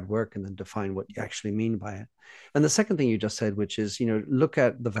bit of hard work, and then define what you actually mean by it. And the second thing you just said, which is, look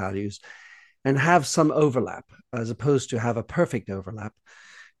at the values and have some overlap as opposed to have a perfect overlap.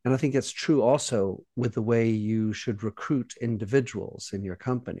 And I think that's true also with the way you should recruit individuals in your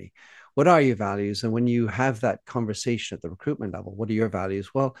company. What are your values? And when you have that conversation at the recruitment level, what are your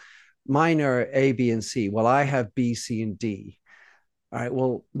values? Well, mine are A, B, and C. Well, I have B, C, and D. All right,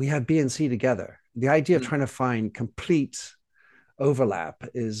 well, we have B and C together. The idea of trying to find complete overlap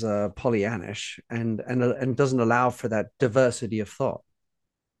is Pollyannish and doesn't allow for that diversity of thought.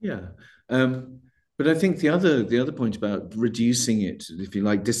 Yeah. But I think the other point about reducing it, if you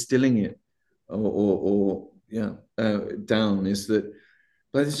like, distilling it, or yeah, down, is that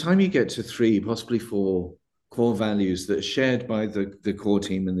by the time you get to 3, possibly 4 core values that are shared by the core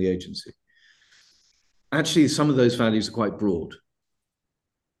team and the agency, actually some of those values are quite broad.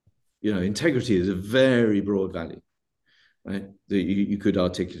 Integrity is a very broad value, right? That you could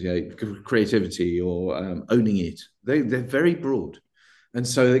articulate creativity or owning it. They're very broad. And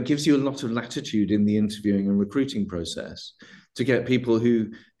so it gives you a lot of latitude in the interviewing and recruiting process to get people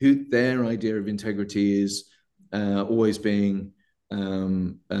who their idea of integrity is always being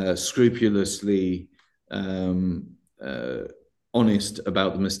scrupulously honest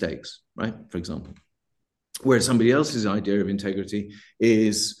about the mistakes, right? For example, whereas somebody else's idea of integrity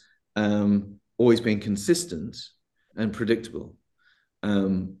is always being consistent and predictable.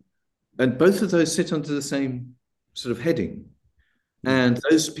 And both of those sit under the same sort of heading. And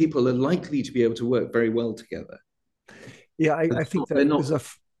those people are likely to be able to work very well together. Yeah, I think that they're not is a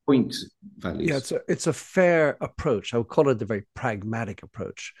point values. Yeah, it's a fair approach. I would call it the very pragmatic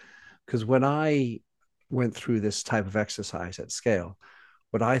approach, because when I went through this type of exercise at scale,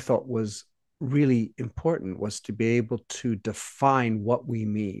 what I thought was really important was to be able to define what we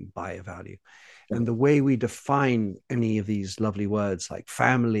mean by a value. And the way we define any of these lovely words like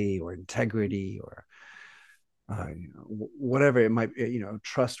family or integrity or whatever it might be,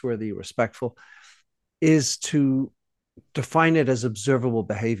 trustworthy, respectful, is to define it as observable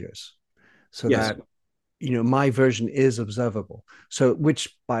behaviors, so that my version is observable, so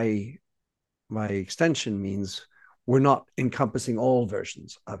which by extension means we're not encompassing all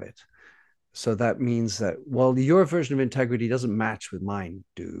versions of it. So that means that, well, your version of integrity doesn't match with mine,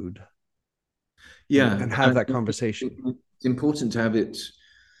 dude. And have that conversation. It's important to have it.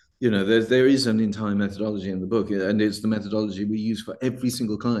 There is an entire methodology in the book, and it's the methodology we use for every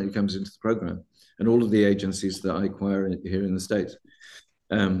single client who comes into the program and all of the agencies that I acquire here in the States.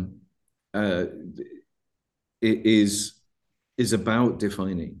 It is about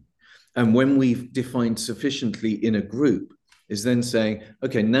defining. And when we've defined sufficiently in a group, is then saying,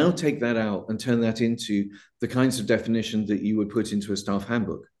 okay, now take that out and turn that into the kinds of definition that you would put into a staff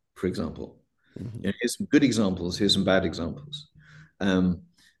handbook, for example. Here's some good examples, here's some bad examples.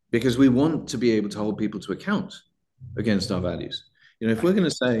 Because we want to be able to hold people to account against our values. If we're going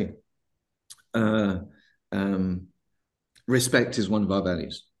to say respect is one of our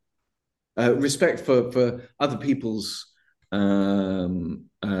values, respect for other people's time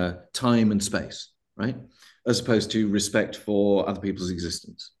and space, right? As opposed to respect for other people's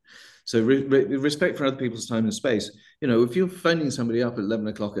existence. So respect for other people's time and space. If you're phoning somebody up at 11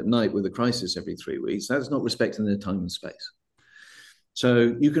 o'clock at night with a crisis every 3 weeks, that's not respecting their time and space.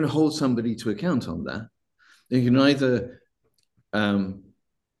 So you can hold somebody to account on that. You can either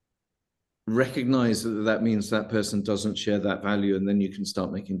recognize that means that person doesn't share that value, and then you can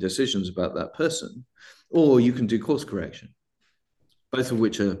start making decisions about that person, or you can do course correction, both of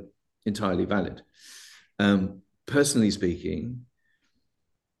which are entirely valid. Personally speaking,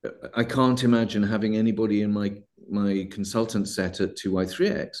 I can't imagine having anybody in my consultant set at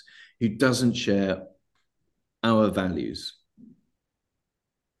 2Y3X who doesn't share our values.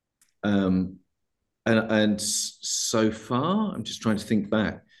 And so far, I'm just trying to think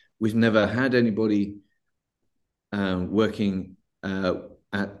back, we've never had anybody working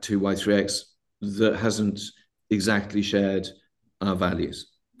at 2Y3X that hasn't exactly shared our values.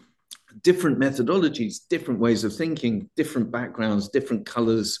 Different methodologies, different ways of thinking, different backgrounds, different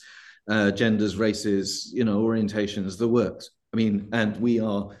colors, genders, races, orientations, the works. And we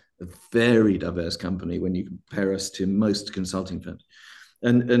are a very diverse company when you compare us to most consulting firms.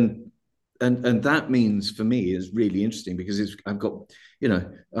 And that means, for me, is really interesting, because I've got,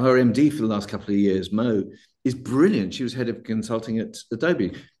 our MD for the last couple of years, Mo, is brilliant. She was head of consulting at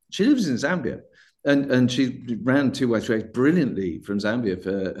Adobe. She lives in Zambia. And she ran 2Y3X brilliantly from Zambia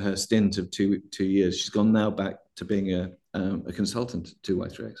for her stint of two years. She's gone now back to being a consultant at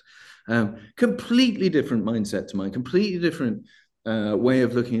 2Y3X. Completely different mindset to mine, completely different way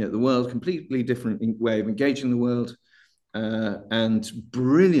of looking at the world, completely different way of engaging the world, and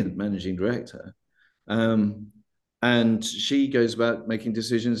brilliant managing director. And she goes about making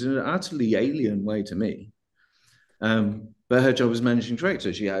decisions in an utterly alien way to me. But her job as managing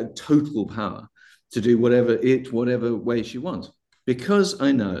director, she had total power to do whatever way she wants, because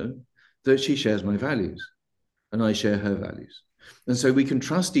I know that she shares my values and I share her values. And so we can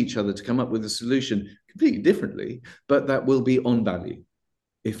trust each other to come up with a solution completely differently, but that will be on value,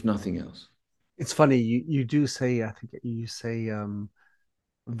 if nothing else. It's funny, you do say, I think you say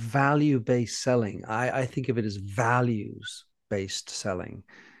value-based selling. I think of it as values-based selling,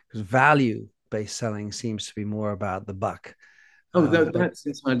 because value value-based selling seems to be more about the buck. Oh, that's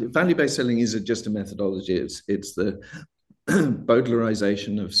entirely value-based selling is just a methodology. It's the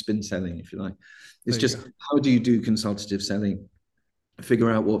Bowdlerization of spin selling, if you like. It's just how do you do consultative selling?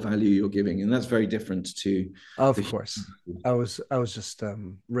 Figure out what value you're giving, and that's very different to. Of course, I was just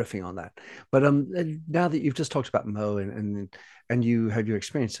riffing on that. But now that you've just talked about Mo and you had your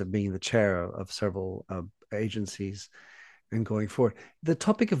experience of being the chair of several agencies and going forward, the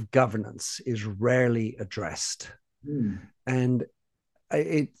topic of governance is rarely addressed, and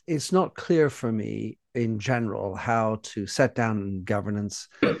it's not clear for me in general how to set down governance.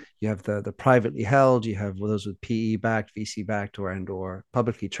 You have the privately held, you have those with PE backed, VC backed, or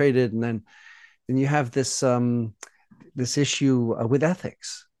publicly traded, and then you have this this issue with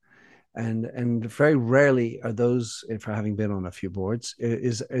ethics, and very rarely are those, for having been on a few boards,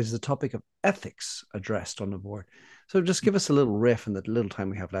 is the topic of ethics addressed on the board. So just give us a little riff in the little time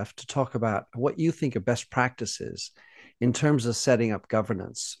we have left to talk about what you think are best practices in terms of setting up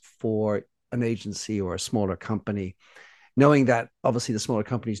governance for an agency or a smaller company, knowing that obviously the smaller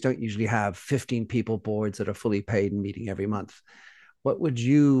companies don't usually have 15 people boards that are fully paid and meeting every month. What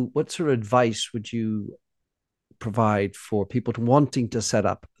sort of advice would you provide for people wanting to set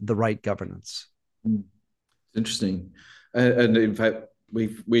up the right governance? Interesting. And in fact,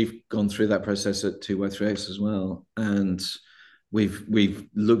 we've gone through that process at 2Y3X as well. And we've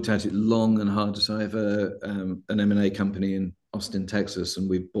looked at it long and hard. So I have an M&A company in Austin, Texas, and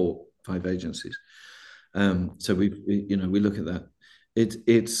we've bought 5 agencies. So we look at that.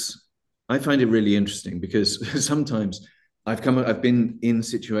 I find it really interesting because sometimes I've been in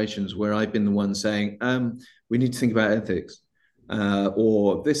situations where I've been the one saying, we need to think about ethics,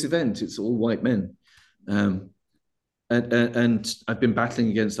 or this event, it's all white men. And I've been battling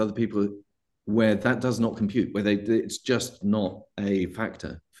against other people where that does not compute, where it's just not a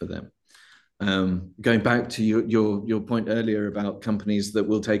factor for them. Going back to your point earlier about companies that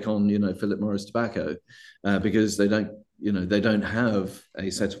will take on, Philip Morris Tobacco, because they don't have a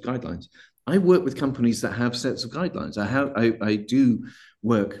set of guidelines. I work with companies that have sets of guidelines. I do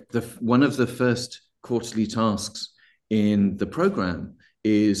work. One of the first quarterly tasks in the program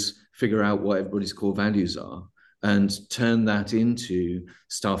is figure out what everybody's core values are and turn that into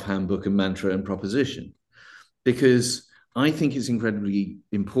staff handbook and mantra and proposition. Because I think it's incredibly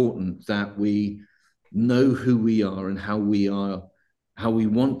important that we know who we are and how we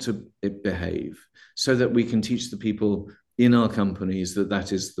want to behave, so that we can teach the people in our companies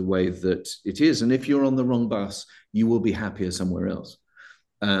that is the way that it is. And if you're on the wrong bus, you will be happier somewhere else,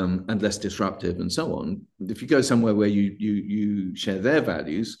 and less disruptive and so on. If you go somewhere where you share their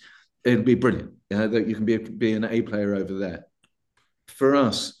values, it'll be brilliant. That you can be an A player over there. For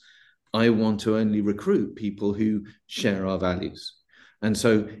us, I want to only recruit people who share our values. And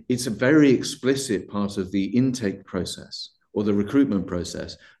so it's a very explicit part of the intake process or the recruitment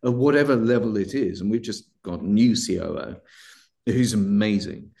process of whatever level it is. And we've just got a new COO who's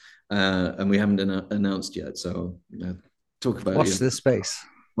amazing. And we haven't announced yet. So talk about it. Watch this space.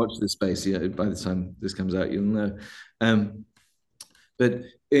 Watch this space. Yeah, by the time this comes out, you'll know. But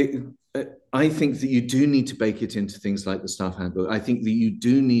I think that you do need to bake it into things like the staff handbook. I think that you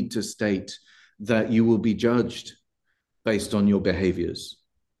do need to state that you will be judged based on your behaviors.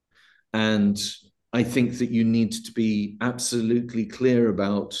 And I think that you need to be absolutely clear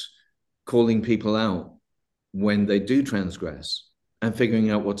about calling people out when they do transgress and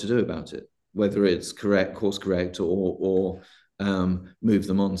figuring out what to do about it, whether it's course correct or move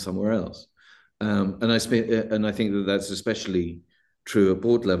them on somewhere else. And I think that that's especially true at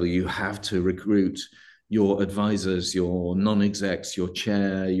board level. You have to recruit your advisors, your non-execs, your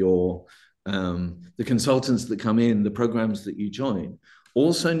chair, the consultants that come in, the programs that you join,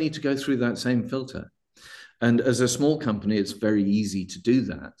 also need to go through that same filter. And as a small company, it's very easy to do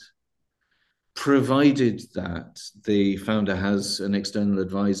that, provided that the founder has an external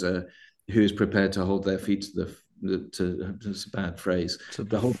advisor who is prepared to hold their feet to it's a bad phrase, to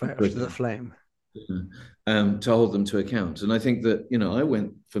the flame. To hold them to account. And I think that, I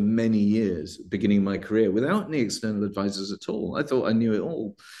went for many years, beginning of my career, without any external advisors at all. I thought I knew it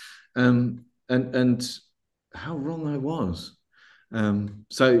all. And how wrong I was.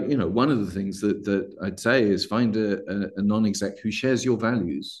 So, one of the things that I'd say is find a non-exec who shares your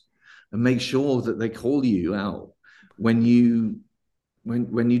values and make sure that they call you out when you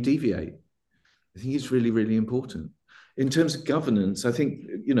deviate. I think it's really, really important. In terms of governance, I think,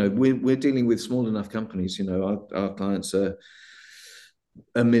 we're dealing with small enough companies. Our clients are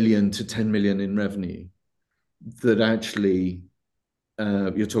 1 million to 10 million in revenue, that actually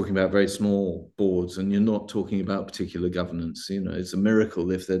you're talking about very small boards, and you're not talking about particular governance. It's a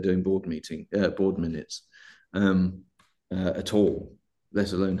miracle if they're doing board minutes at all,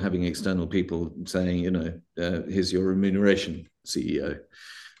 let alone having external people saying, here's your remuneration, CEO.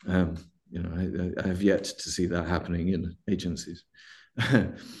 I have yet to see that happening in agencies,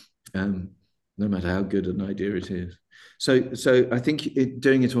 no matter how good an idea it is. So I think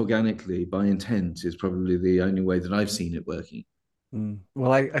doing it organically by intent is probably the only way that I've seen it working.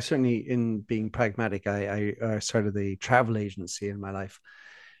 Well, I certainly, in being pragmatic, I started a travel agency in my life,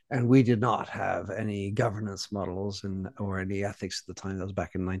 and we did not have any governance models or any ethics at the time. That was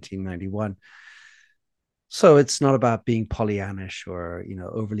back in 1991. So it's not about being Pollyannish or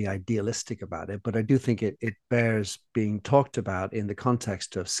overly idealistic about it, but I do think it bears being talked about in the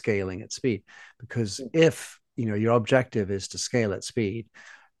context of scaling at speed, because if your objective is to scale at speed,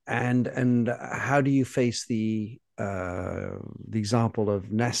 and how do you face the example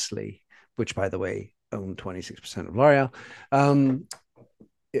of Nestle, which, by the way, owned 26% of L'Oreal?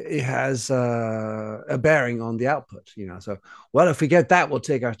 It has a bearing on the output. So, well, if we get that, we'll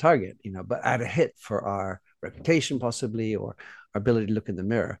take our target. But at a hit for our reputation, possibly, or our ability to look in the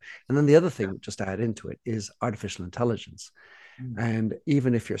mirror. And then the other thing, just to add into it, is artificial intelligence. And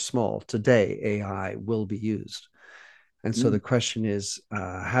even if you're small, today AI will be used. And so the question is,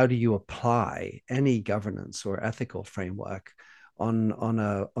 how do you apply any governance or ethical framework on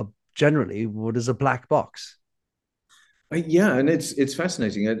a generally what is a black box? Yeah, and it's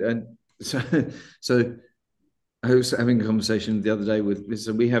fascinating. And so I was having a conversation the other day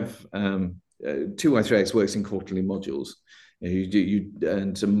so we have 2i3x works in quarterly modules.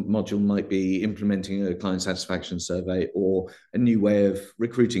 And a module might be implementing a client satisfaction survey, or a new way of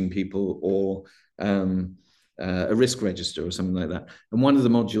recruiting people, or a risk register or something like that. And one of the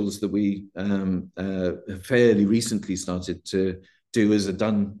modules that we have fairly recently started to do as a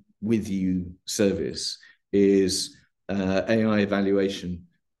done with you service is AI evaluation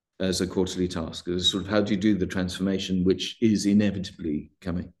as a quarterly task. As sort of, how do you do the transformation which is inevitably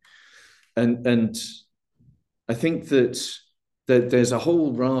coming? And I think that there's a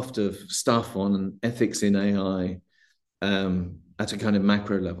whole raft of stuff on ethics in AI at a kind of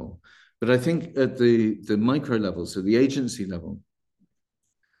macro level. But I think at the micro level, so the agency level,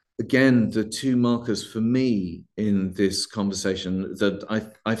 again, the two markers for me in this conversation that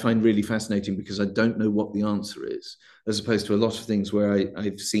I find really fascinating, because I don't know what the answer is, as opposed to a lot of things where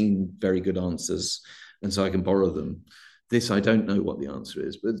I've seen very good answers and so I can borrow them. This, I don't know what the answer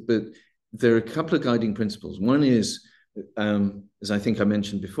is, but there are a couple of guiding principles. One is, as I think I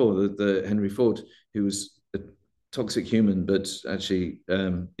mentioned before, the Henry Ford, who was a toxic human, but actually,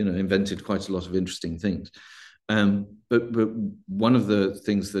 invented quite a lot of interesting things. But one of the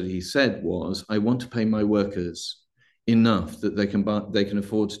things that he said was, I want to pay my workers enough that they can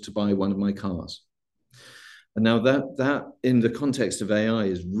afford to buy one of my cars. And now that in the context of AI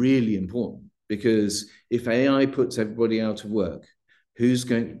is really important, because if AI puts everybody out of work,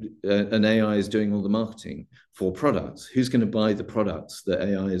 and AI is doing all the marketing for products, who's going to buy the products that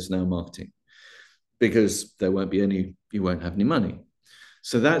AI is now marketing? Because you won't have any money.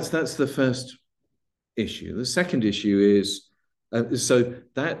 So that's the first issue. The second issue is, so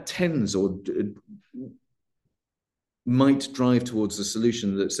that tends or might drive towards a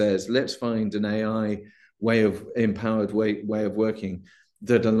solution that says, let's find an AI empowered way of working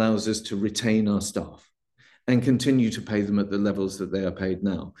that allows us to retain our staff and continue to pay them at the levels that they are paid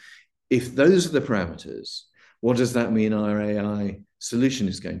now. If those are the parameters, what does that mean our AI solution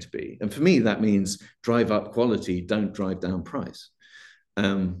is going to be? And for me, that means drive up quality, don't drive down price.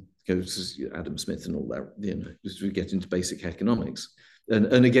 Because Adam Smith and all that, as we get into basic economics.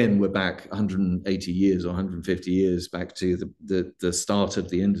 And again, we're back 180 years or 150 years back to the start of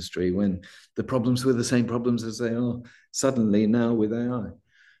the industry, when the problems were the same problems as they are suddenly now with AI.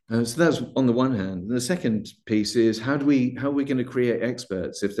 So that's on the one hand. And the second piece is, how are we going to create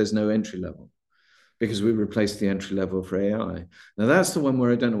experts if there's no entry level? Because we replaced the entry level for AI. Now that's the one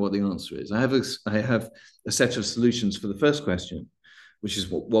where I don't know what the answer is. I have a set of solutions for the first question, which is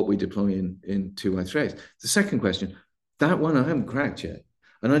what we deploy in 2i3x. The second question, that one I haven't cracked yet.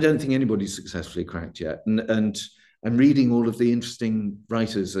 And I don't think anybody's successfully cracked yet. And I'm reading all of the interesting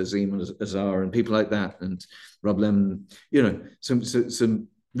writers, Azim Azar and people like that, and Rob Lemon, some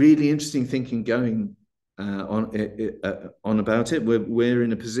really interesting thinking going on about it. We're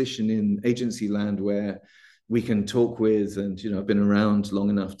in a position in agency land where we can talk with, and I've been around long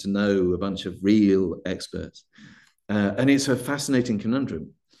enough to know a bunch of real experts, and it's a fascinating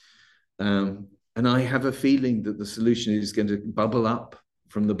conundrum. And I have a feeling that the solution is going to bubble up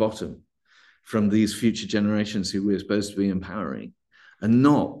from the bottom, from these future generations who we're supposed to be empowering, and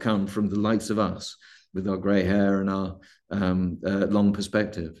not come from the likes of us with our grey hair and our long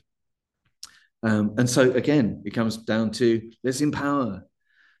perspective. And so again, it comes down to, let's empower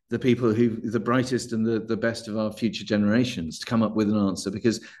the people the brightest and the best of our future generations to come up with an answer,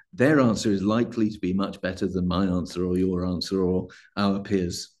 because their answer is likely to be much better than my answer or your answer or our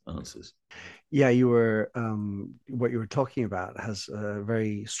peers' answers. Yeah, what you were talking about has a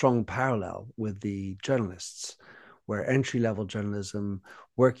very strong parallel with the journalists, where entry-level journalism,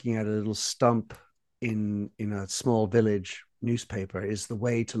 working at a little stump in a small village newspaper, is the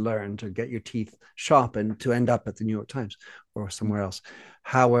way to learn to get your teeth sharpened to end up at the New York Times or somewhere else.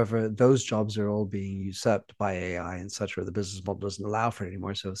 However, those jobs are all being usurped by AI and such, where the business model doesn't allow for it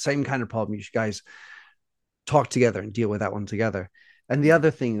anymore. So same kind of problem. You guys talk together and deal with that one together. And the other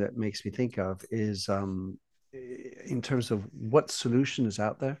thing that makes me think of is in terms of what solution is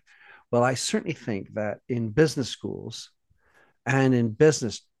out there. Well, I certainly think that in business schools and in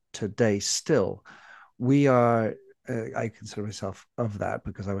business today still, we are, I consider myself of that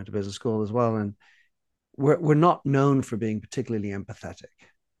because I went to business school as well. And we're not known for being particularly empathetic.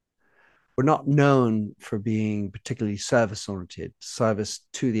 We're not known for being particularly service-oriented, service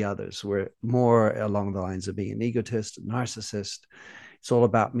to the others. We're more along the lines of being an egotist, a narcissist. It's all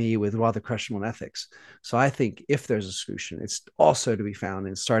about me with rather questionable ethics. So I think if there's a solution, it's also to be found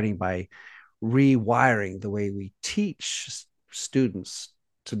in starting by rewiring the way we teach students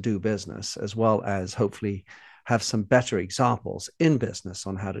to do business, as well as hopefully have some better examples in business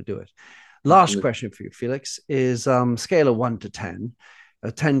on how to do it. Last question for you, Felix, is scale of 1 to 10.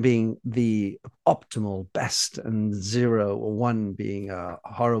 10 being the optimal best and 0 or 1 being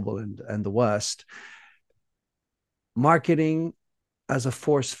horrible and the worst. Marketing as a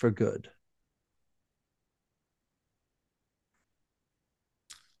force for good.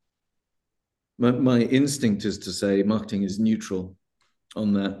 My instinct is to say marketing is neutral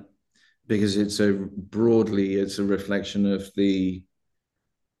on that, because it's a reflection of the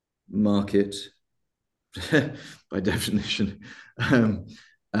market by definition. And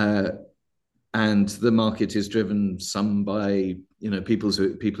the market is driven some by people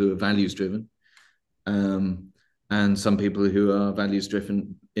who are values driven, and some people who are values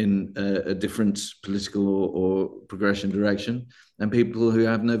driven in a different political or progression direction, and people who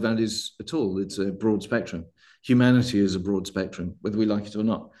have no values at all. It's a broad spectrum. Humanity is a broad spectrum, whether we like it or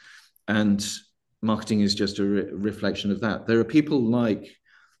not. And marketing is just a reflection of that. There are people like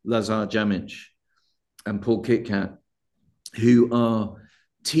Lazar Jamic and Paul Kitkat who are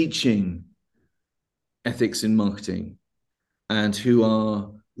teaching ethics in marketing and who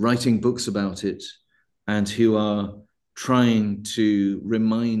are writing books about it and who are trying to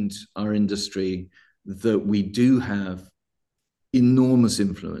remind our industry that we do have enormous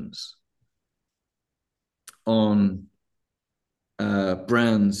influence on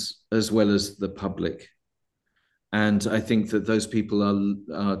brands as well as the public. And I think that those people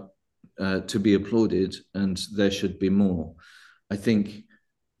are to be applauded, and there should be more. I think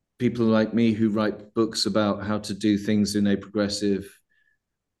people like me who write books about how to do things in a progressive,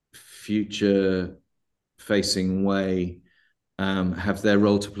 future-facing way have their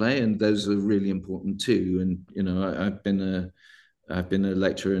role to play, and those are really important too. And I've been a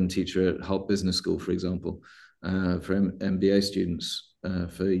lecturer and teacher at Holt Business School, for example, for MBA students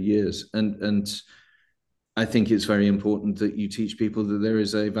for years, and I think it's very important that you teach people that there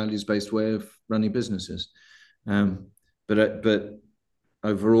is a values-based way of running businesses. But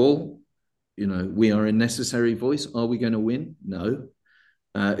overall, we are a necessary voice. Are we going to win? No.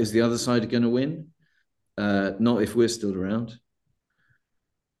 Is the other side going to win? Not if we're still around.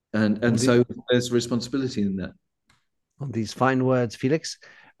 And so there's responsibility in that. On these fine words, Felix,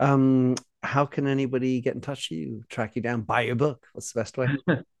 how can anybody get in touch with you, track you down, buy your book? What's the best way?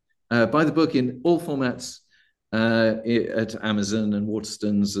 Buy the book in all formats at Amazon and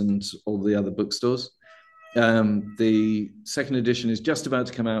Waterstones and all the other bookstores. The second edition is just about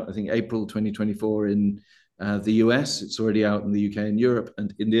to come out, I think April 2024 in the US. It's already out in the UK and Europe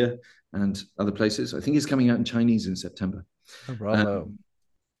and India and other places. I think it's coming out in Chinese in September. Oh, bravo.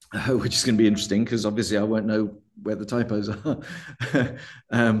 Which is going to be interesting because obviously I won't know where the typos are.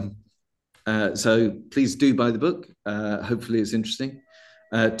 So please do buy the book. Hopefully it's interesting.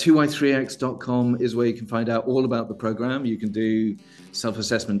 2y3x.com is where you can find out all about the program. You can do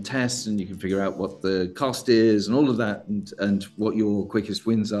self-assessment tests and you can figure out what the cost is and all of that, and what your quickest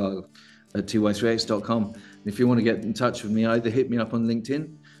wins are at 2y3x.com. If you want to get in touch with me, either hit me up on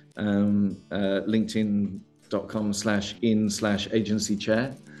LinkedIn, linkedin.com/in/agency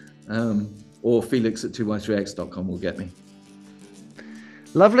chair, or Felix at 2y3x.com will get me.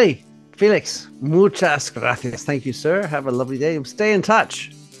 Lovely. Felix, muchas gracias. Thank you, sir. Have a lovely day. Stay in touch.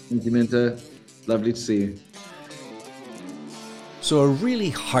 Thank you, Minter. Lovely to see you. So a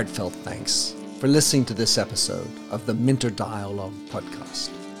really heartfelt thanks for listening to this episode of the Minter Dialogue podcast.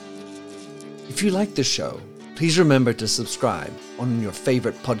 If you like the show, please remember to subscribe on your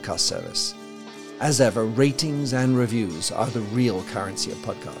favorite podcast service. As ever, ratings and reviews are the real currency of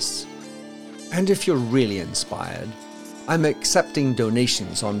podcasts. And if you're really inspired, I'm accepting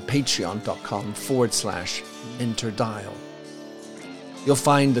donations on patreon.com/MinterDial. You'll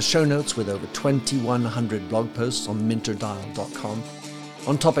find the show notes with over 2,100 blog posts on minterdial.com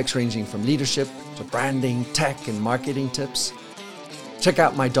on topics ranging from leadership to branding, tech, and marketing tips. Check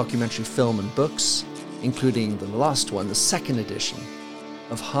out my documentary film and books, including the last one, the second edition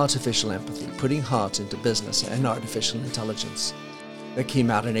of Artificial Empathy, Putting Heart into Business and Artificial Intelligence, that came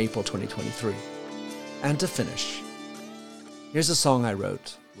out in April 2023. And to finish, here's a song I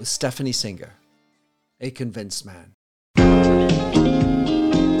wrote with Stephanie Singer, A Convinced Man.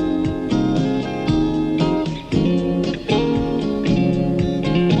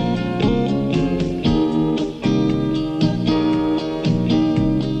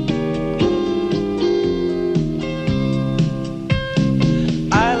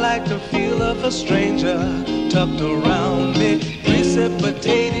 A stranger tucked around me,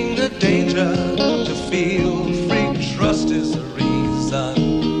 precipitating the danger. To feel free, trust is the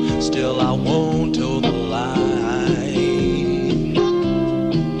reason. Still I won't toe the line.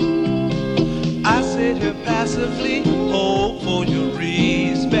 I sit here passively, hope for your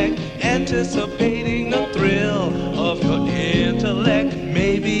respect, anticipating the thrill of your intellect.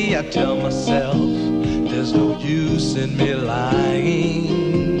 Maybe I tell myself there's no use in me lying.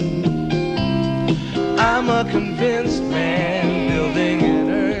 I'm a convinced man, building an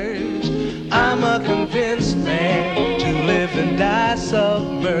urge. I'm a convinced man, to live and die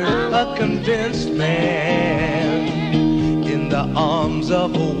submerged. A convinced man, in the arms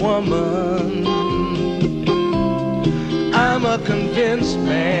of a woman. I'm a convinced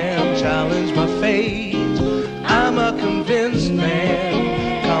man, challenge my fate. I'm a convinced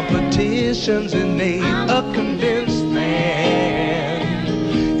man, competition's innate. A convinced man,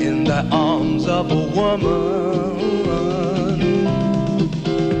 in the arms of a woman.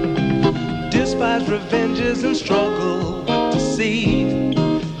 Despise revenges and struggle with deceit.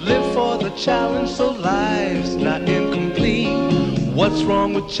 Live for the challenge so life's not incomplete. What's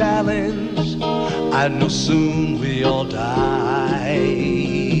wrong with challenge? I know soon we all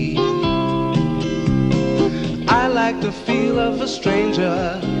die. I like the feel of a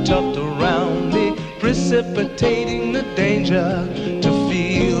stranger tucked around me, precipitating the danger. To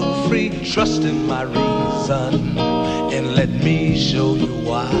feel free, trust in my reason, and let me show you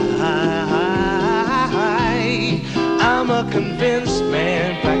why. I'm a convinced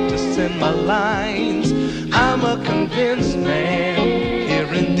man, practicing my lines. I'm a convinced man,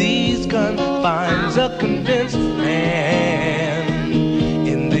 here in these confines. A convinced man,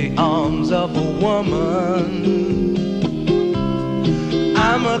 in the arms of a woman.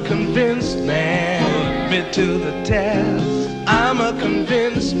 I'm a convinced man, admit to the test. I'm a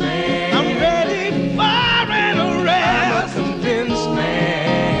convinced man, I'm ready for an arrest. I'm a convinced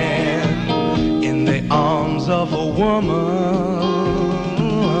man, in the arms of a woman.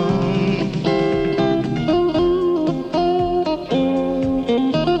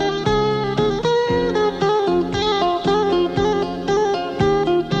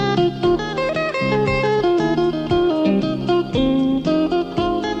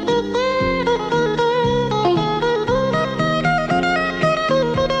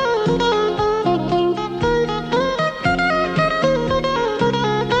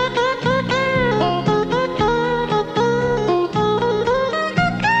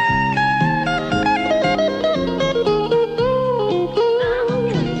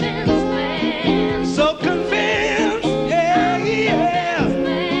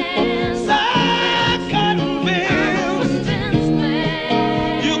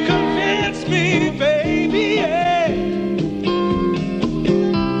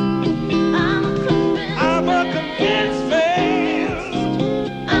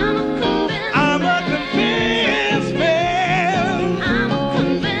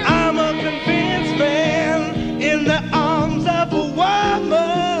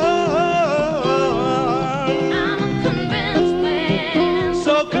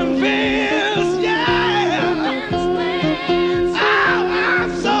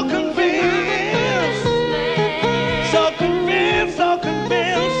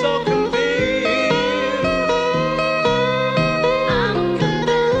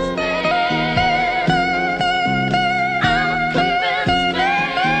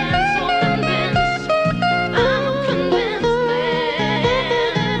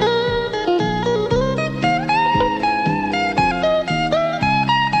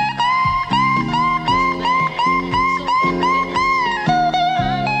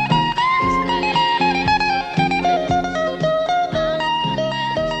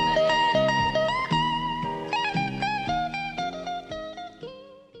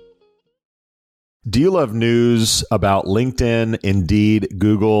 Do you love news about LinkedIn, Indeed,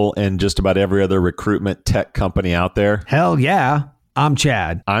 Google, and just about every other recruitment tech company out there? Hell yeah. I'm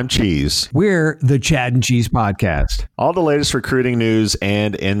Chad. I'm Cheese. We're the Chad and Cheese Podcast. All the latest recruiting news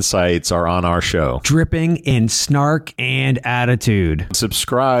and insights are on our show. Dripping in snark and attitude.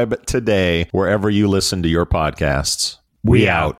 Subscribe today wherever you listen to your podcasts. We out.